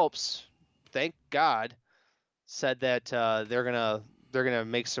Steve Phelps, thank God, said that they're gonna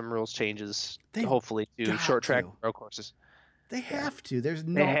make some rules changes hopefully to short track road courses. They have to. They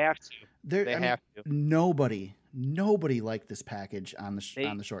have to. They have to. Nobody liked this package on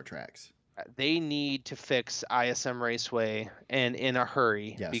the short tracks. They need to fix ISM Raceway and in a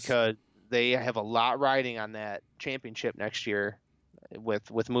hurry because they have a lot riding on that championship next year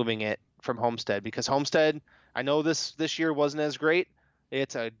with moving it from Homestead, because Homestead, I know this year wasn't as great.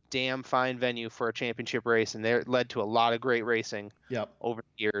 It's a damn fine venue for a championship race, and it led to a lot of great racing over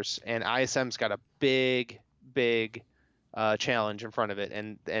the years. And ISM's got a big challenge in front of it,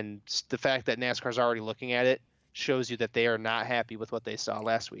 and the fact that NASCAR's already looking at it shows you that they are not happy with what they saw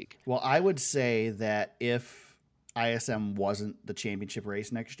last week. Well, I would say that if ISM wasn't the championship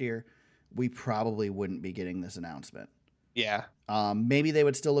race next year, we probably wouldn't be getting this announcement. Yeah. Maybe they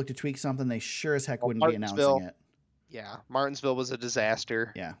would still look to tweak something. They sure as heck wouldn't be announcing it. Yeah. Martinsville was a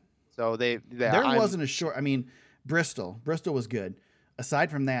disaster. Yeah. So there wasn't a short. I mean, Bristol was good.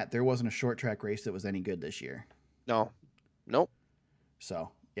 Aside from that, there wasn't a short track race that was any good this year. No. Nope.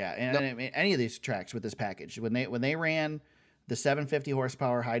 So yeah, and I mean, any of these tracks with this package, when they ran the 750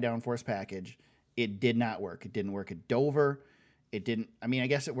 horsepower high downforce package, it did not work. It didn't work at Dover. It didn't. I mean, I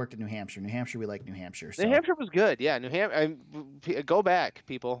guess it worked at New Hampshire. New Hampshire, we like New Hampshire. So. New Hampshire was good. Yeah, go back,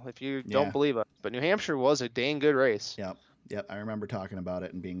 people, if you don't believe us. But New Hampshire was a dang good race. Yep. Yep. I remember talking about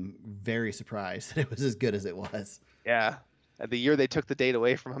it and being very surprised that it was as good as it was. Yeah. The year they took the date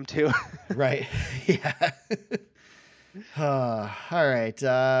away from him too. Right. Yeah. All right.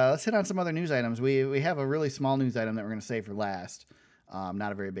 Let's hit on some other news items. We have a really small news item that we're going to save for last.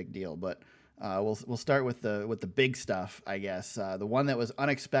 Not a very big deal, but we'll start with the big stuff, I guess. The one that was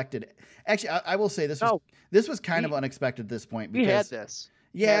unexpected. Actually, I will say this was kind of unexpected at this point because we had this.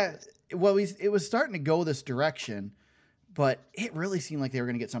 Yeah. Well, it was starting to go this direction, but it really seemed like they were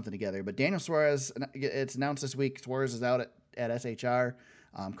going to get something together. But Daniel Suarez, it's announced this week. Suarez is out at SHR.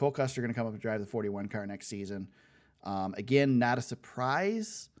 Cole Custer going to come up and drive the 41 car next season. Again, not a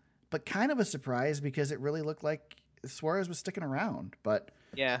surprise, but kind of a surprise because it really looked like Suarez was sticking around. But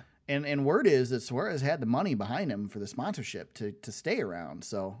yeah, and word is that Suarez had the money behind him for the sponsorship to stay around.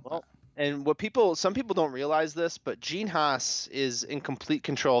 So, well, and some people don't realize this, but Gene Haas is in complete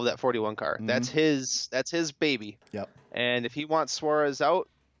control of that 41 car. Mm-hmm. That's his baby. Yep. And if he wants Suarez out,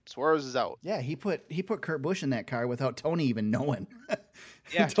 Suarez is out. Yeah, he put Kurt Busch in that car without Tony even knowing.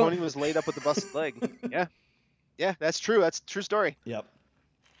 Yeah, Tony was laid up with a busted leg. Yeah. Yeah, that's true. That's a true story. Yep.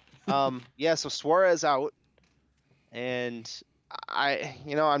 Yeah, so Suarez out, and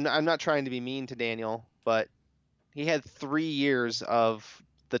I'm not trying to be mean to Daniel, but he had 3 years of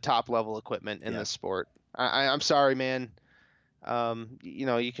the top level equipment in this sport. I'm sorry, man.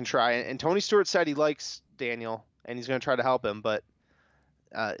 You can try, and Tony Stewart said he likes Daniel and he's going to try to help him, but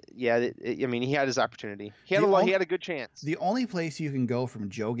he had his opportunity. He had a good chance. The only place you can go from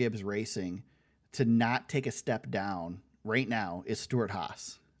Joe Gibbs Racing to not take a step down right now is Stuart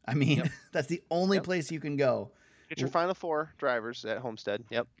Haas. I mean, that's the only place you can go. Get your Final Four drivers at Homestead.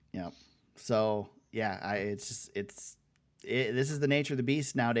 Yep. So this is the nature of the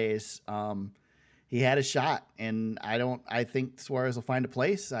beast nowadays. He had a shot, and I think Suarez will find a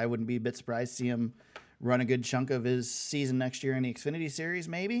place. I wouldn't be a bit surprised to see him run a good chunk of his season next year in the Xfinity Series,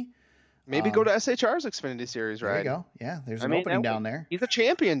 maybe. Maybe go to SHR's Xfinity Series, right? There you go. Yeah, there's an opening down there. He's a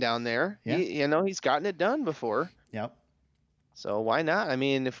champion down there. Yeah. He's gotten it done before. Yep. So why not? I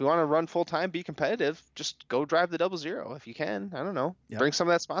mean, if you want to run full time, be competitive, just go drive the 00 if you can. I don't know. Yep. Bring some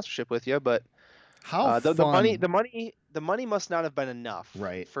of that sponsorship with you, but the money must not have been enough,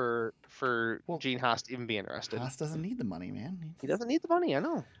 right, for Gene Haas to even be interested. Haas doesn't need the money, man. He doesn't need the money. I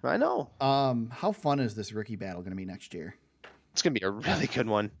know. How fun is this rookie battle going to be next year? It's going to be a really good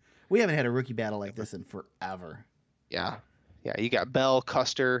one. We haven't had a rookie battle like this in forever. Yeah. You got Bell,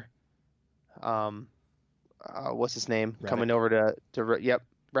 Custer, what's his name? Reddick. Coming over to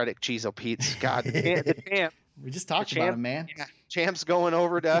Reddick, Cheezo Pete's. God, the champ. We just talked about him, man. Yeah, champ's going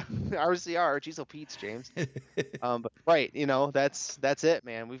over to RCR, Cheezo Pete's, James. But right, that's it,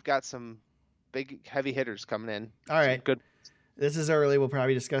 man. We've got some big heavy hitters coming in. All right. Good. This is early. We'll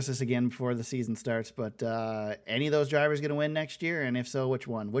probably discuss this again before the season starts. But any of those drivers going to win next year? And if so, which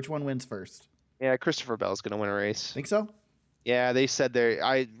one? Which one wins first? Yeah, Christopher Bell's going to win a race. Think so? Yeah, they said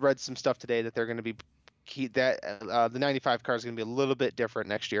I read some stuff today that they're going to be the 95 car is going to be a little bit different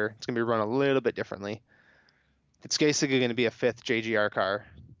next year. It's going to be run a little bit differently. It's basically going to be a 5th JGR car.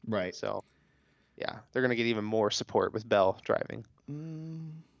 Right. So, yeah, they're going to get even more support with Bell driving.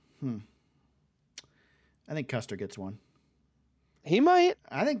 I think Custer gets one. He might.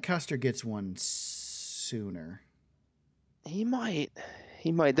 I think Custer gets one sooner. He might.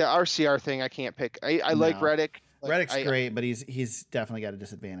 The RCR thing, I can't pick. I like Reddick. Reddick's great, but he's definitely got a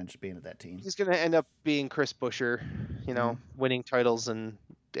disadvantage being at that team. He's going to end up being Chris Buescher, winning titles and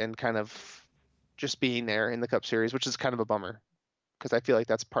kind of just being there in the Cup Series, which is kind of a bummer because I feel like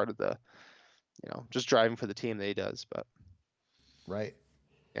that's part of the, just driving for the team that he does. But right.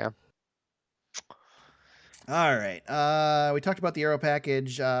 Yeah. All right. We talked about the Aero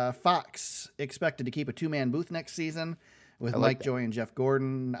package. Fox expected to keep a 2-man booth next season with Mike Joy and Jeff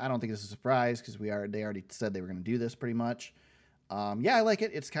Gordon. I don't think this is a surprise because they already said they were going to do this pretty much. I like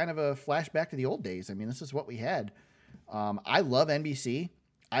it. It's kind of a flashback to the old days. I mean, this is what we had. I love NBC.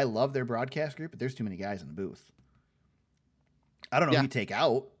 I love their broadcast group, but there's too many guys in the booth. I don't know who you take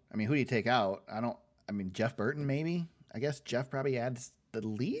out. I mean, who do you take out? Jeff Burton, maybe. I guess Jeff probably adds the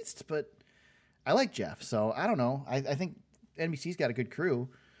least, but I like Jeff, so I don't know. I think NBC's got a good crew,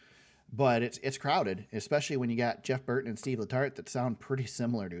 but it's crowded, especially when you got Jeff Burton and Steve Letarte that sound pretty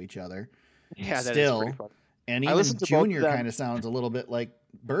similar to each other. Yeah, still, that is pretty fun. And even Junior kind of sounds a little bit like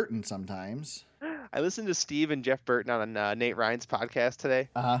Burton sometimes. I listened to Steve and Jeff Burton on Nate Ryan's podcast today.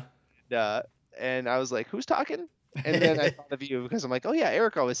 And I was like, "Who's talking?" And then I thought of you because I'm like, "Oh yeah,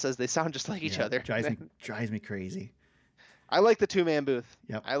 Eric always says they sound just like each other." Drives me crazy. I like the 2-man booth.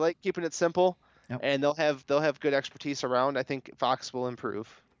 Yep. I like keeping it simple. Yep. And they'll have good expertise around. I think Fox will improve.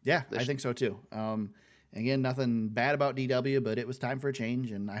 Yeah, I think so too. Again, nothing bad about DW, but it was time for a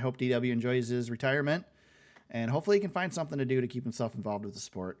change, and I hope DW enjoys his retirement, and hopefully he can find something to do to keep himself involved with the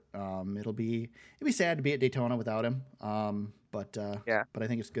sport. It'll be sad to be at Daytona without him, but I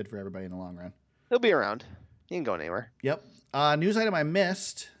think it's good for everybody in the long run. He'll be around. He ain't going anywhere. Yep. News item I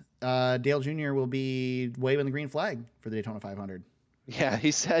missed. Dale Jr. will be waving the green flag for the Daytona 500. Yeah,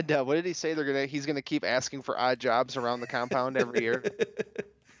 he said, what did he say? He's gonna keep asking for odd jobs around the compound every year.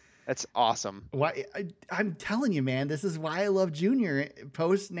 That's awesome. Why? I'm telling you, man, this is why I love Junior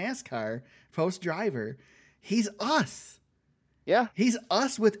post NASCAR, post driver. He's us. Yeah. He's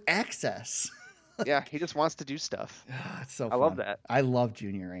us with access. Yeah, he just wants to do stuff. It's so fun. I love that. I love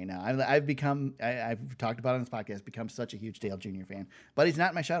Junior right now. I've talked about it on this podcast, become such a huge Dale Jr. fan. But he's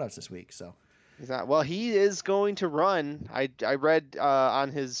not in my shoutouts this week, so. He's not. Well, he is going to run. I read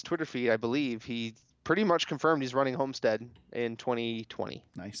on his Twitter feed, I believe, he pretty much confirmed he's running Homestead in 2020.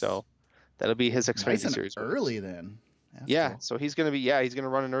 Nice. So that'll be his Xfinity nice Series early race. Then. That's yeah. Cool. So he's gonna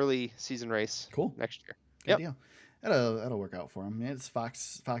run an early season race. Cool. Next year. Good deal. That'll work out for him. It's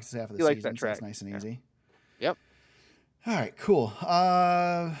Fox's half of the season, so it's nice and easy. Yep. All right, cool.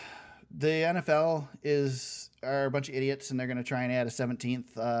 The NFL are a bunch of idiots, and they're going to try and add a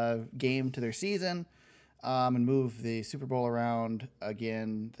 17th game to their season and move the Super Bowl around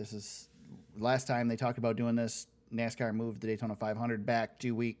again. This is last time they talked about doing this. NASCAR moved the Daytona 500 back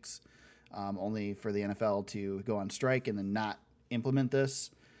 2 weeks, only for the NFL to go on strike and then not implement this.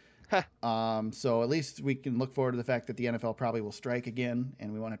 So at least we can look forward to the fact that the NFL probably will strike again,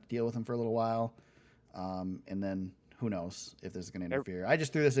 and we won't have to deal with them for a little while. And then who knows if this is going to interfere. I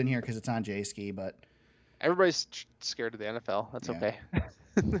just threw this in here because it's on J-Ski, but everybody's scared of the NFL. That's okay.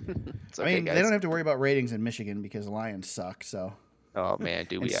 It's okay. I mean, guys. they don't have to worry about ratings in Michigan because the Lions suck. So. Oh man,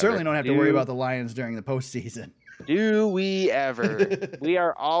 do we ever? Certainly don't have to worry about the Lions during the postseason. Do we ever? We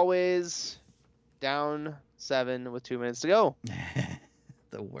are always down 7 with 2 minutes to go.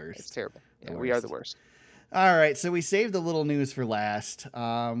 The worst. It's terrible. Yeah, we are the worst. All right, so we saved the little news for last.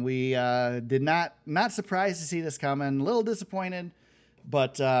 We did not surprised to see this coming. A little disappointed,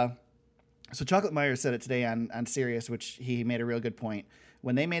 but so Chocolate Meyer said it today on Sirius, which he made a real good point.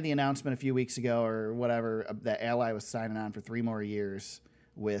 When they made the announcement a few weeks ago or whatever that Ally was signing on for 3 more years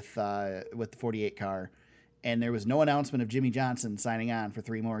with the 48 car, and there was no announcement of Jimmie Johnson signing on for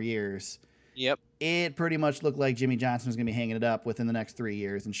 3 more years. Yep. It pretty much looked like Jimmie Johnson was going to be hanging it up within the next 3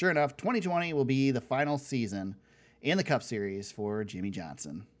 years. And sure enough, 2020 will be the final season in the Cup Series for Jimmie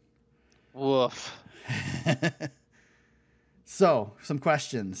Johnson. Woof. So, some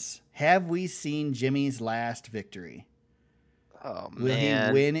questions. Have we seen Jimmy's last victory? Oh,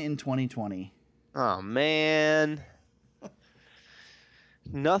 man. Will he win in 2020? Oh, man.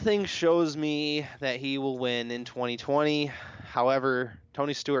 Nothing shows me that he will win in 2020. However,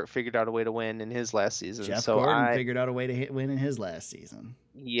 Tony Stewart figured out a way to win in his last season. Jeff Gordon figured out a way to win in his last season.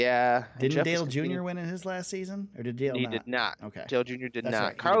 Yeah. Didn't Dale Jr. win in his last season? Or did Dale He not? did not. Okay. Dale Jr. did not.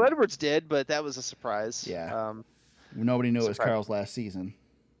 Right. Carl Edwards did, but that was a surprise. Yeah. Nobody knew it was Carl's last season.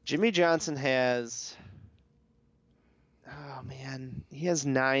 Jimmie Johnson has... Oh, man. He has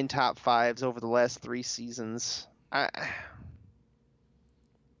 9 top 5s over the last 3 seasons.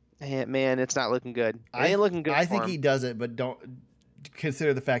 Man, it's not looking good. It ain't looking good. I think he does it, but don't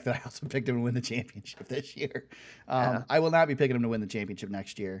consider the fact that I also picked him to win the championship this year. I will not be picking him to win the championship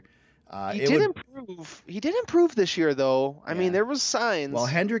next year. He did improve. He did improve this year, though. I mean, there was signs. Well,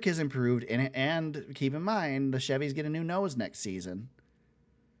 Hendrick has improved, and keep in mind the Chevys get a new nose next season.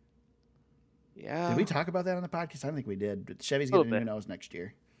 Yeah. Did we talk about that on the podcast? I don't think we did. But the Chevys get a new nose next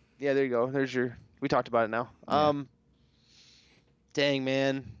year. Yeah, there you go. We talked about it now. Yeah. Dang,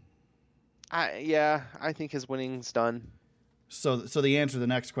 man. I think his winning's done. So the answer to the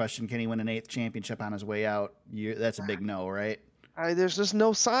next question, can he win an 8th championship on his way out? That's a big no, right? There's just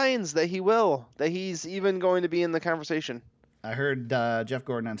no signs that he will, that he's even going to be in the conversation. I heard Jeff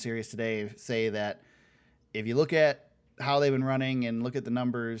Gordon on Sirius today say that if you look at how they've been running and look at the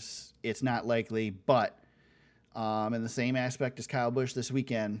numbers, it's not likely. But in the same aspect as Kyle Busch this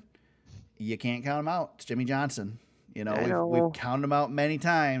weekend, you can't count him out. It's Jimmie Johnson. You know, we've counted him out many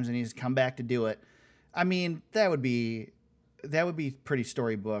times, and he's come back to do it. I mean, that would be pretty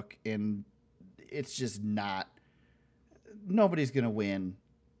storybook, and it's just not. Nobody's going to win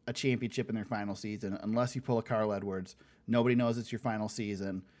a championship in their final season unless you pull a Carl Edwards. Nobody knows it's your final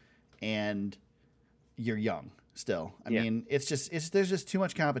season, and you're young still. I mean, there's just too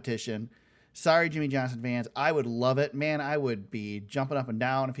much competition. Sorry, Jimmie Johnson fans. I would love it. Man, I would be jumping up and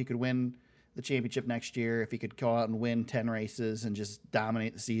down if he could win the championship next year, if he could go out and win 10 races and just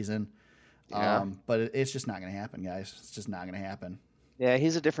dominate the season. Yeah. But it's just not going to happen, guys. It's just not going to happen. Yeah,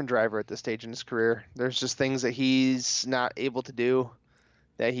 he's a different driver at this stage in his career. There's just things that he's not able to do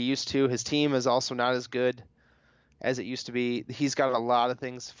that he used to. His team is also not as good as it used to be. He's got a lot of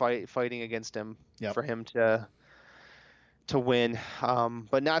things fighting against him for him to win.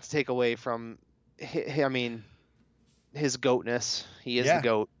 But not to take away from, I mean, his goatness. He is the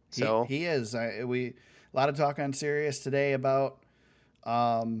goat. So he is. A lot of talk on Sirius today about,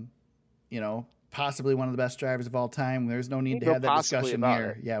 possibly one of the best drivers of all time. There's no need to have that discussion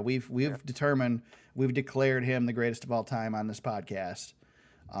here. Yeah, we've declared him the greatest of all time on this podcast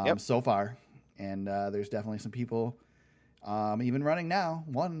so far. And there's definitely some people even running now,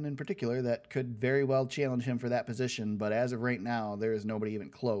 one in particular, that could very well challenge him for that position. But as of right now, there is nobody even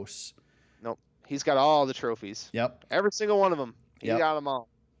close. Nope. He's got all the trophies. Yep. Every single one of them. He got them all.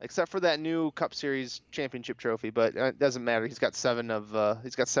 Except for that new Cup Series championship trophy, but it doesn't matter. He's got seven of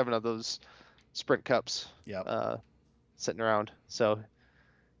those Sprint Cups sitting around. So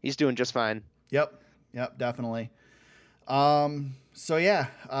he's doing just fine. Yep, definitely. We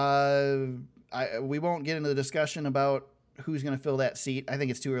won't get into the discussion about who's going to fill that seat. I think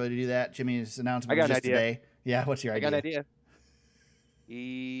it's too early to do that. Jimmy's announcement was just today. Yeah, what's your idea? I got an idea.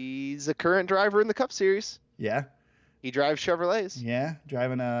 He's a current driver in the Cup Series. Yeah. He drives Chevrolets. Yeah,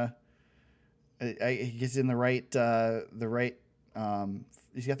 driving he's in the right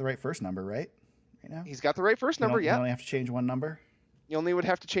he's got the right first number, right? Right now? He's got the right first number, yeah. You only have to change one number? You only would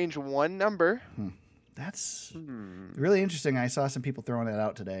have to change one number. That's really interesting. I saw some people throwing that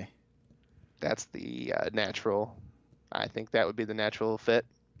out today. That's the natural. I think that would be the natural fit.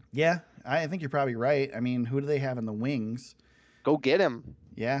 Yeah, I think you're probably right. I mean, who do they have in the wings? Go get him.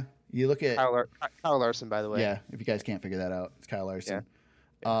 Yeah. You look at Kyle Larson, by the way. Yeah, if you guys can't figure that out, it's Kyle Larson.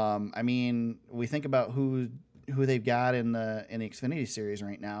 Yeah. I mean, we think about who they've got in the Xfinity series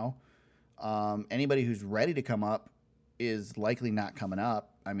right now. Anybody who's ready to come up is likely not coming up.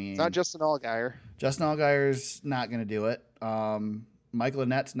 I mean, it's not Justin Allgaier. Justin Allgaier's not going to do it. Michael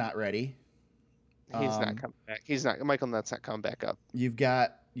Annette's not ready. He's not coming back. Michael Annette's not coming back up. You've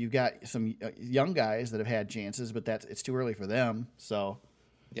got some young guys that have had chances, but it's too early for them. So.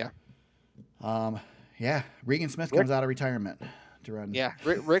 Yeah. Regan Smith comes out of retirement to run. Yeah,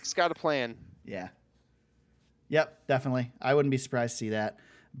 Rick's got a plan. Yeah. Yep, definitely. I wouldn't be surprised to see that.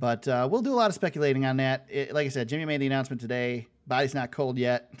 But we'll do a lot of speculating on that. Like I said, Jimmie made the announcement today. Body's not cold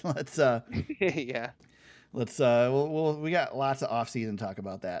yet. Let's we got lots of off-season talk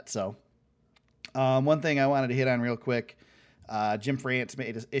about that. So one thing I wanted to hit on real quick. Jim France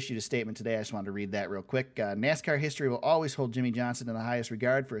issued a statement today. I just wanted to read that real quick. NASCAR history will always hold Jimmie Johnson in the highest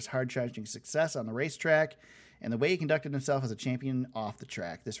regard for his hard-charging success on the racetrack and the way he conducted himself as a champion off the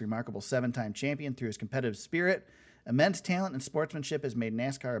track. This remarkable 7-time champion, through his competitive spirit, immense talent, and sportsmanship, has made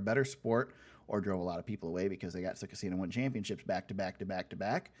NASCAR a better sport, or drove a lot of people away because they got sick of seeing him win championships back to back to back to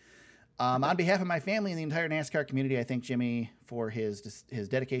back. On behalf of my family and the entire NASCAR community, I thank Jimmie for his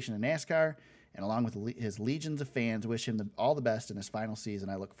dedication to NASCAR. And along with his legions of fans, wish him all the best in his final season.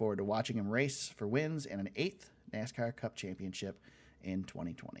 I look forward to watching him race for wins and an 8th NASCAR Cup Championship in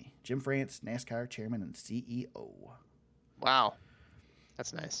 2020. Jim France, NASCAR Chairman and CEO. Wow,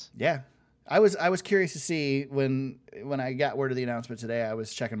 that's nice. Yeah, I was curious to see when I got word of the announcement today. I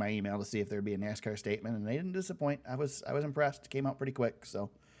was checking my email to see if there'd be a NASCAR statement, and they didn't disappoint. I was impressed. Came out pretty quick, so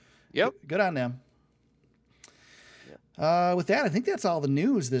good on them. With that, I think that's all the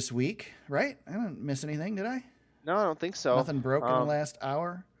news this week, right? I didn't miss anything, did I? No, I don't think so. Nothing broke in the last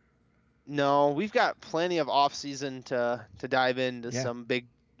hour? No, we've got plenty of off-season to dive into some big,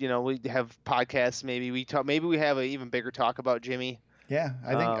 we have podcasts. Maybe we have an even bigger talk about Jimmie. Yeah,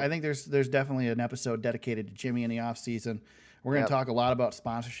 I think there's definitely an episode dedicated to Jimmie in the off-season. We're going to talk a lot about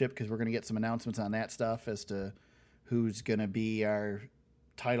sponsorship because we're going to get some announcements on that stuff as to who's going to be our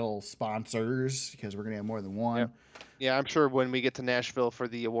title sponsors, because we're going to have more than one. Yeah, I'm sure when we get to Nashville for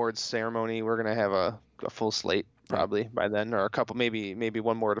the awards ceremony, we're going to have a full slate probably by then, or a couple, maybe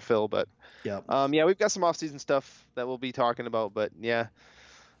one more to fill. But we've got some off-season stuff that we'll be talking about. But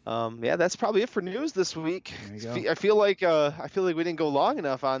that's probably it for news this week. I feel like we didn't go long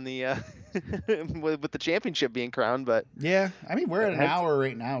enough on the with the championship being crowned, but I mean, we're at an hour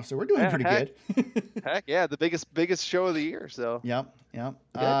right now, so we're doing pretty good. Heck yeah, the biggest show of the year. So yep.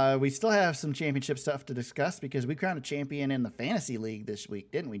 We still have some championship stuff to discuss because we crowned a champion in the fantasy league this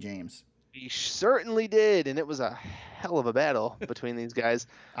week, didn't we, James? We certainly did, and it was a hell of a battle between these guys.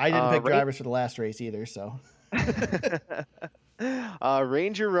 I didn't pick drivers for the last race either, so.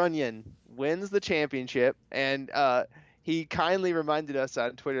 Ranger Runyon wins the championship, and he kindly reminded us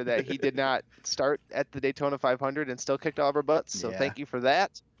on Twitter that he did not start at the Daytona 500 and still kicked all of our butts. So thank you for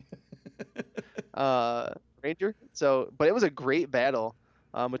that. Ranger. So, but it was a great battle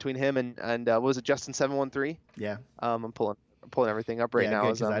between him and what was it, Justin 713? Yeah. I'm pulling everything up right now.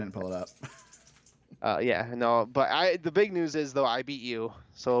 Good, because I didn't pull it up. Yeah, no, but the big news is though I beat you,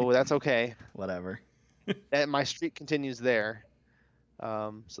 so that's okay. Whatever. And my streak continues there,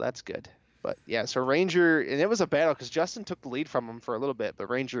 so that's good. But yeah, so Ranger, and it was a battle because Justin took the lead from him for a little bit, but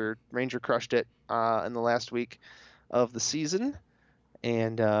Ranger crushed it in the last week of the season,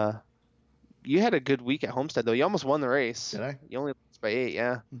 and you had a good week at Homestead though. You almost won the race. Did I? You only lost by 8,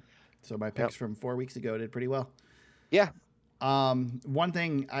 yeah. So my picks from 4 weeks ago did pretty well. Yeah. One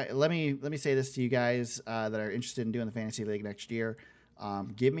thing, let me say this to you guys that are interested in doing the fantasy league next year.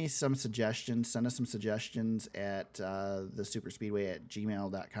 Give me some suggestions. Send us some suggestions at the superspeedway at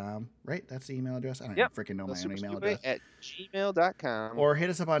gmail.com. Right? That's the email address? I don't even freaking know my own email address. At gmail.com. Or hit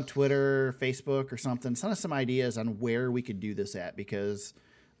us up on Twitter, Facebook, or something. Send us some ideas on where we could do this at, because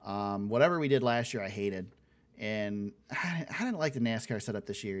whatever we did last year, I hated. And I didn't like the NASCAR setup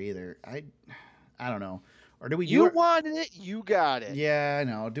this year either. I don't know. Or do we? You wanted it, you got it. Yeah, I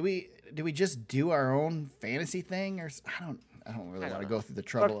know. Do we just do our own fantasy thing, or I don't really want to go through the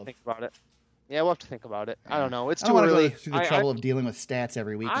trouble of think about it. Yeah, we'll have to think about it. I don't know. It's too too early. Go through the trouble of dealing with stats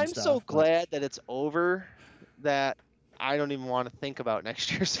every week. I'm so glad that it's over. That I don't even want to think about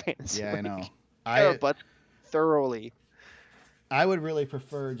next year's fantasy. Yeah, league. I know. But thoroughly. I would really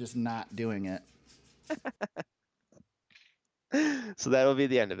prefer just not doing it. So that'll be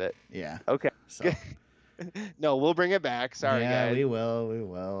the end of it. Yeah. Okay. So. No, we'll bring it back. Sorry, yeah, guys. we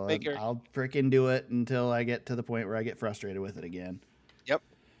will. I'll freaking do it until I get to the point where I get frustrated with it again. Yep.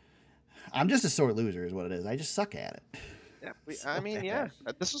 I'm just a sore loser is what it is. I just suck at it. Yeah,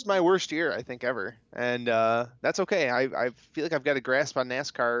 this was my worst year, I think, ever. And that's okay. I feel like I've got a grasp on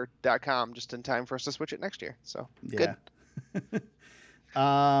NASCAR.com just in time for us to switch it next year. So, yeah. Good.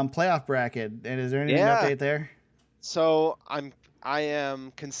 Playoff bracket. And is there anything to update there? So, I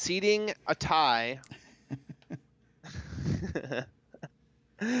am conceding a tie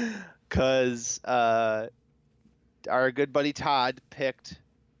because our good buddy Todd picked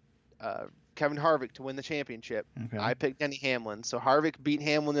Kevin Harvick to win the championship. Okay. I picked Denny Hamlin. So Harvick beat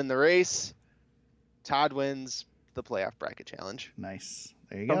Hamlin in the race. Todd wins the playoff bracket challenge. Nice.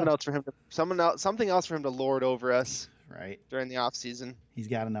 There you go. Something else for him to lord over us. Right. During the off season. He's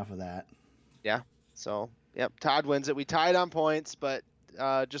got enough of that. Yeah. So, yep, Todd wins it. We tied on points, but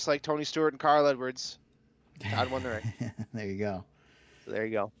just like Tony Stewart and Carl Edwards, Todd won the race. There you go. So there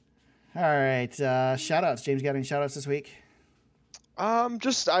you go. All right. Shout outs. James, got any shout outs this week? I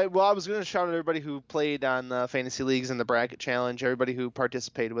was going to shout out everybody who played on the fantasy leagues and the bracket challenge, everybody who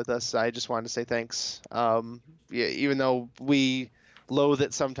participated with us. I just wanted to say thanks. Even though we loathe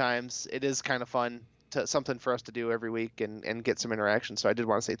it sometimes, it is kind of fun. Something for us to do every week and get some interaction. So I did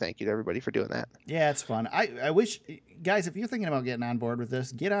want to say thank you to everybody for doing that. Yeah, it's fun. I wish, guys, if you're thinking about getting on board with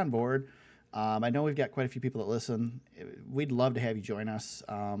this, get on board. I know we've got quite a few people that listen. We'd love to have you join us.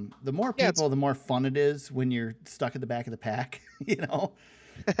 The more people, the more fun it is when you're stuck at the back of the pack, you know?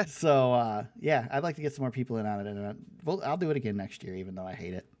 So, I'd like to get some more people in on it. And I'll do it again next year, even though I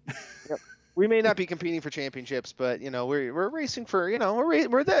hate it. Yep. We may not be competing for championships, but we're racing for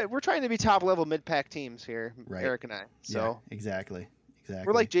we're trying to be top level mid pack teams here, right. Eric and I. So yeah, exactly.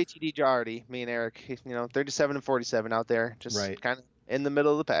 We're like JTD Jardy, me and Eric. 37 and 47 out there, just kind of in the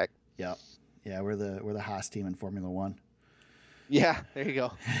middle of the pack. Yep. Yeah, we're the Haas team in Formula One. Yeah, there you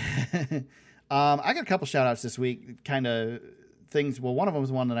go. I got a couple shout outs this week, kind of things. Well, one of them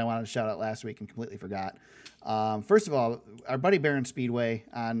was one that I wanted to shout out last week and completely forgot. First of all, our buddy Barron Speedway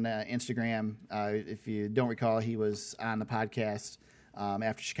on Instagram. If you don't recall, he was on the podcast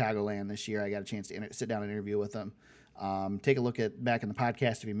after Chicagoland this year. I got a chance to sit down and interview with him. Take a look back in the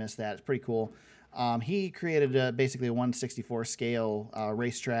podcast if you missed that. It's pretty cool. He created basically a 1/64 scale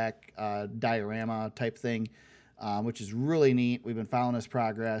racetrack diorama type thing, which is really neat. We've been following his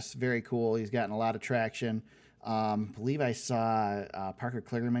progress. Very cool. He's gotten a lot of traction. Believe I saw Parker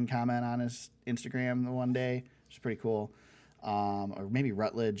Kligerman comment on his Instagram the one day, which is pretty cool. Or maybe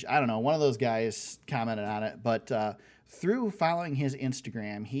Rutledge. I don't know. One of those guys commented on it. But through following his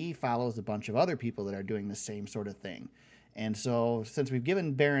Instagram, he follows a bunch of other people that are doing the same sort of thing. And so since we've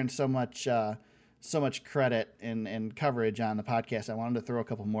given Barron so much credit and coverage on the podcast, I wanted to throw a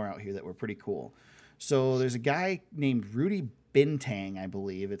couple more out here that were pretty cool. So there's a guy named Rudy Bintang, I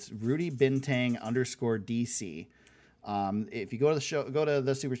believe. It's Rudy Bintang _DC. If you go to the show, go to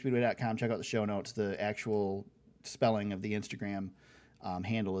thesuperspeedway.com, check out the show notes. The actual spelling of the Instagram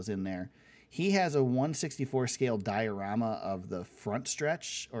handle is in there. He has a 1/64 scale diorama of the front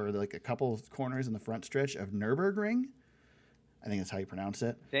stretch, or like a couple of corners in the front stretch of Nürburgring. I think that's how you pronounce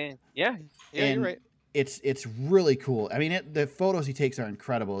it. Dang. Yeah, you're right. it's really cool. I mean, the photos he takes are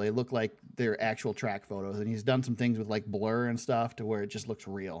incredible. They look like they're actual track photos, and he's done some things with like blur and stuff to where it just looks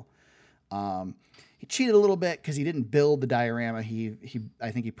real. He cheated a little bit because he didn't build the diorama.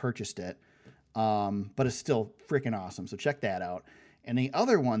 I think he purchased it, but it's still freaking awesome. So check that out. And the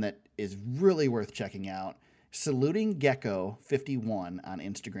other one that is really worth checking out, Saluting Gecko 51 on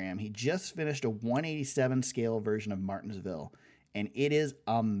Instagram. He just finished a 187 scale version of Martinsville. And it is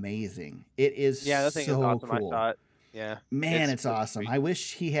amazing. It is that thing so is awesome. cool. I thought, yeah, Man, it's awesome. I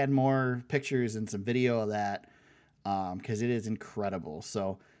wish he had more pictures and some video of that because it is incredible.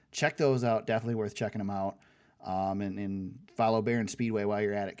 So check those out. Definitely worth checking them out. And follow Barron Speedway while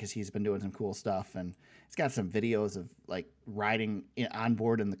you're at it because he's been doing some cool stuff. And it's got some videos of like riding on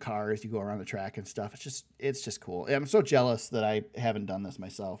board in the cars. You go around the track and stuff. It's just cool. I'm so jealous that I haven't done this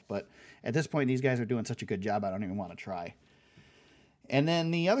myself. But at this point, these guys are doing such a good job. I don't even want to try. And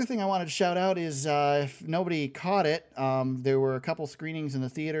then the other thing I wanted to shout out is if nobody caught it, there were a couple screenings in the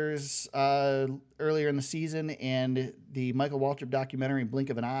theaters earlier in the season, and the Michael Waltrip documentary Blink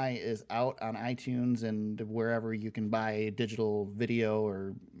of an Eye is out on iTunes and wherever you can buy digital video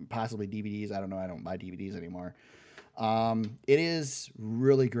or possibly DVDs. I don't know. I don't buy DVDs anymore. It is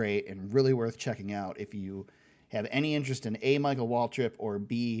really great and really worth checking out if you have any interest in A, Michael Waltrip, or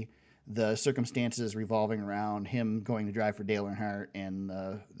B, the circumstances revolving around him going to drive for Dale Earnhardt and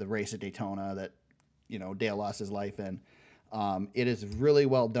the race at Daytona that, Dale lost his life in. It is really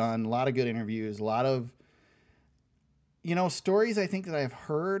well done. A lot of good interviews, a lot of, stories I think that I've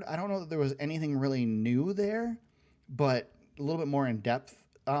heard. I don't know that there was anything really new there, but a little bit more in-depth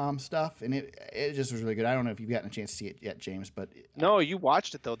stuff. And it just was really good. I don't know if you've gotten a chance to see it yet, James, but no, you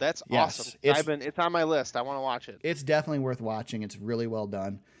watched it though. That's awesome. It's on my list. I want to watch it. It's definitely worth watching. It's really well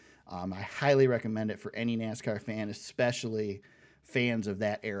done. I highly recommend it for any NASCAR fan, especially fans of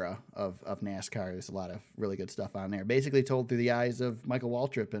that era of NASCAR. There's a lot of really good stuff on there. Basically told through the eyes of Michael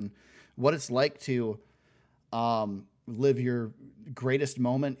Waltrip and what it's like to live your greatest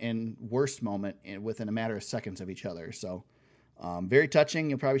moment and worst moment within a matter of seconds of each other. So very touching.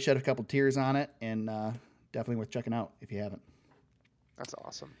 You'll probably shed a couple tears on it, and definitely worth checking out if you haven't. That's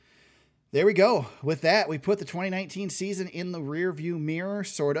awesome. There we go. With that, we put the 2019 season in the rear view mirror,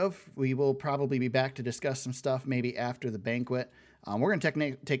 sort of. We will probably be back to discuss some stuff maybe after the banquet. We're going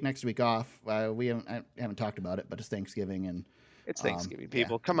to take next week off. I haven't talked about it, but it's Thanksgiving. And it's Thanksgiving,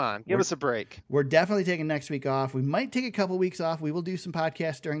 people. Yeah. Come on. Give us a break. We're definitely taking next week off. We might take a couple weeks off. We will do some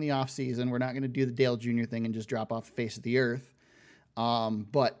podcasts during the off season. We're not going to do the Dale Jr. thing and just drop off the face of the earth.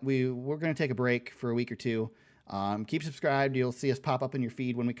 But we're going to take a break for a week or two. Keep subscribed. You'll see us pop up in your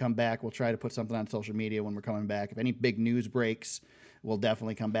feed when we come back. We'll try to put something on social media when we're coming back. If any big news breaks, we'll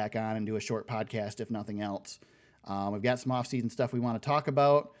definitely come back on and do a short podcast, if nothing else. We've got some off-season stuff we want to talk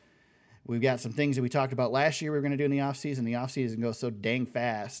about. We've got some things that we talked about last year we were going to do in the off-season. The off-season goes so dang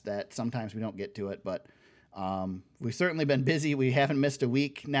fast that sometimes we don't get to it. But we've certainly been busy. We haven't missed a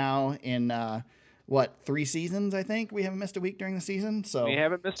week now in 3 seasons, I think? We haven't missed a week during the season. So we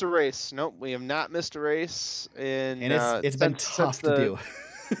haven't missed a race. Nope, we have not missed a race. And it's been tough to do.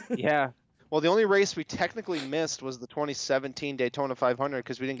 Yeah. Well, the only race we technically missed was the 2017 Daytona 500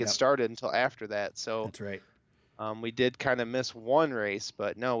 because we didn't get started until after that. So that's right. We did kind of miss one race,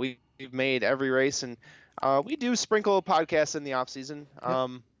 but no, we've made every race. And we do sprinkle podcasts in the off-season. Yep.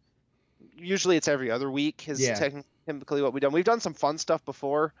 Usually it's every other week is typically what we've done. We've done some fun stuff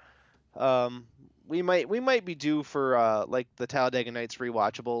before. We might be due for like the Talladega Nights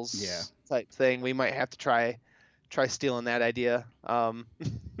rewatchables type thing. We might have to try stealing that idea and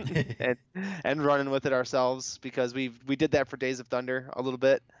running with it ourselves because we did that for Days of Thunder a little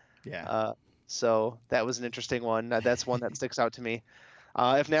bit. Yeah. So that was an interesting one. That's one that sticks out to me.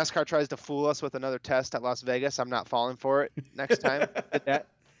 If NASCAR tries to fool us with another test at Las Vegas, I'm not falling for it next time.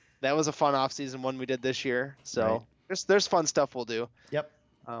 That was a fun off-season one we did this year. So there's fun stuff we'll do. Yep.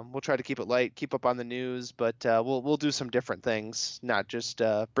 We'll try to keep it light, keep up on the news, but we'll do some different things, not just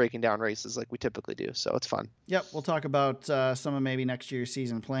breaking down races like we typically do. So it's fun. Yep, we'll talk about some of maybe next year's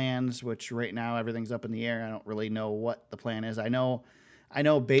season plans, which right now everything's up in the air. I don't really know what the plan is. I know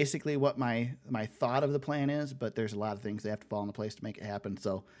basically what my thought of the plan is, but there's a lot of things that have to fall into place to make it happen.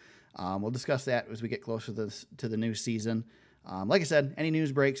 So we'll discuss that as we get closer to the new season. Like I said, any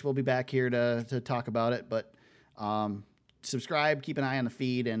news breaks, we'll be back here to talk about it, but subscribe, keep an eye on the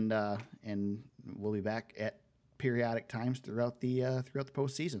feed, and we'll be back at periodic times throughout the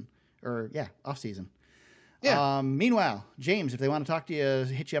postseason off season. Yeah. Meanwhile, James, if they want to talk to you,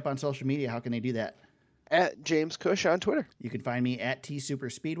 hit you up on social media, how can they do that? At James Cush on Twitter. You can find me at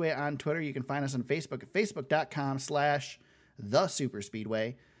TSuperspeedway on Twitter. You can find us on Facebook at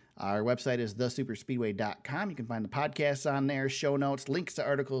facebook.com/TheSuperspeedway. Our website is thesuperspeedway.com. You can find the podcasts on there, show notes, links to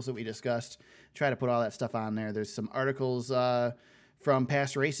articles that we discussed. Try to put all that stuff on there. There's some articles from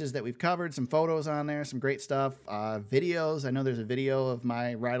past races that we've covered, some photos on there, some great stuff, videos. I know there's a video of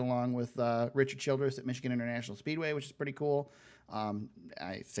my ride along with Richard Childress at Michigan International Speedway, which is pretty cool.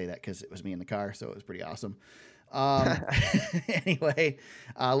 I say that because it was me in the car, so it was pretty awesome. Anyway,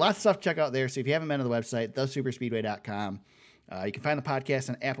 lots of stuff to check out there. So if you haven't been to the website, thesuperspeedway.com. You can find the podcast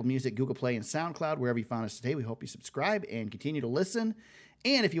on Apple Music, Google Play, and SoundCloud, wherever you found us today. We hope you subscribe and continue to listen.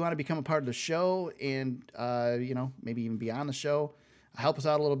 And if you want to become a part of the show and, maybe even be on the show, help us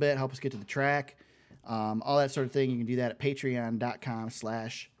out a little bit, help us get to the track, all that sort of thing. You can do that at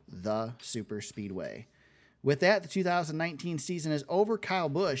patreon.com/thesuperspeedway. With that, the 2019 season is over. Kyle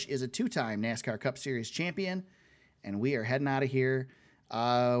Busch is a 2-time NASCAR Cup Series champion, and we are heading out of here.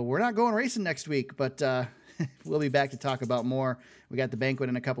 We're not going racing next week, but we'll be back to talk about more. We got the banquet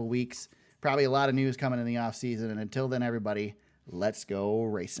in a couple weeks. Probably a lot of news coming in the off season. And until then, everybody, let's go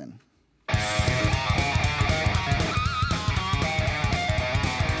racing.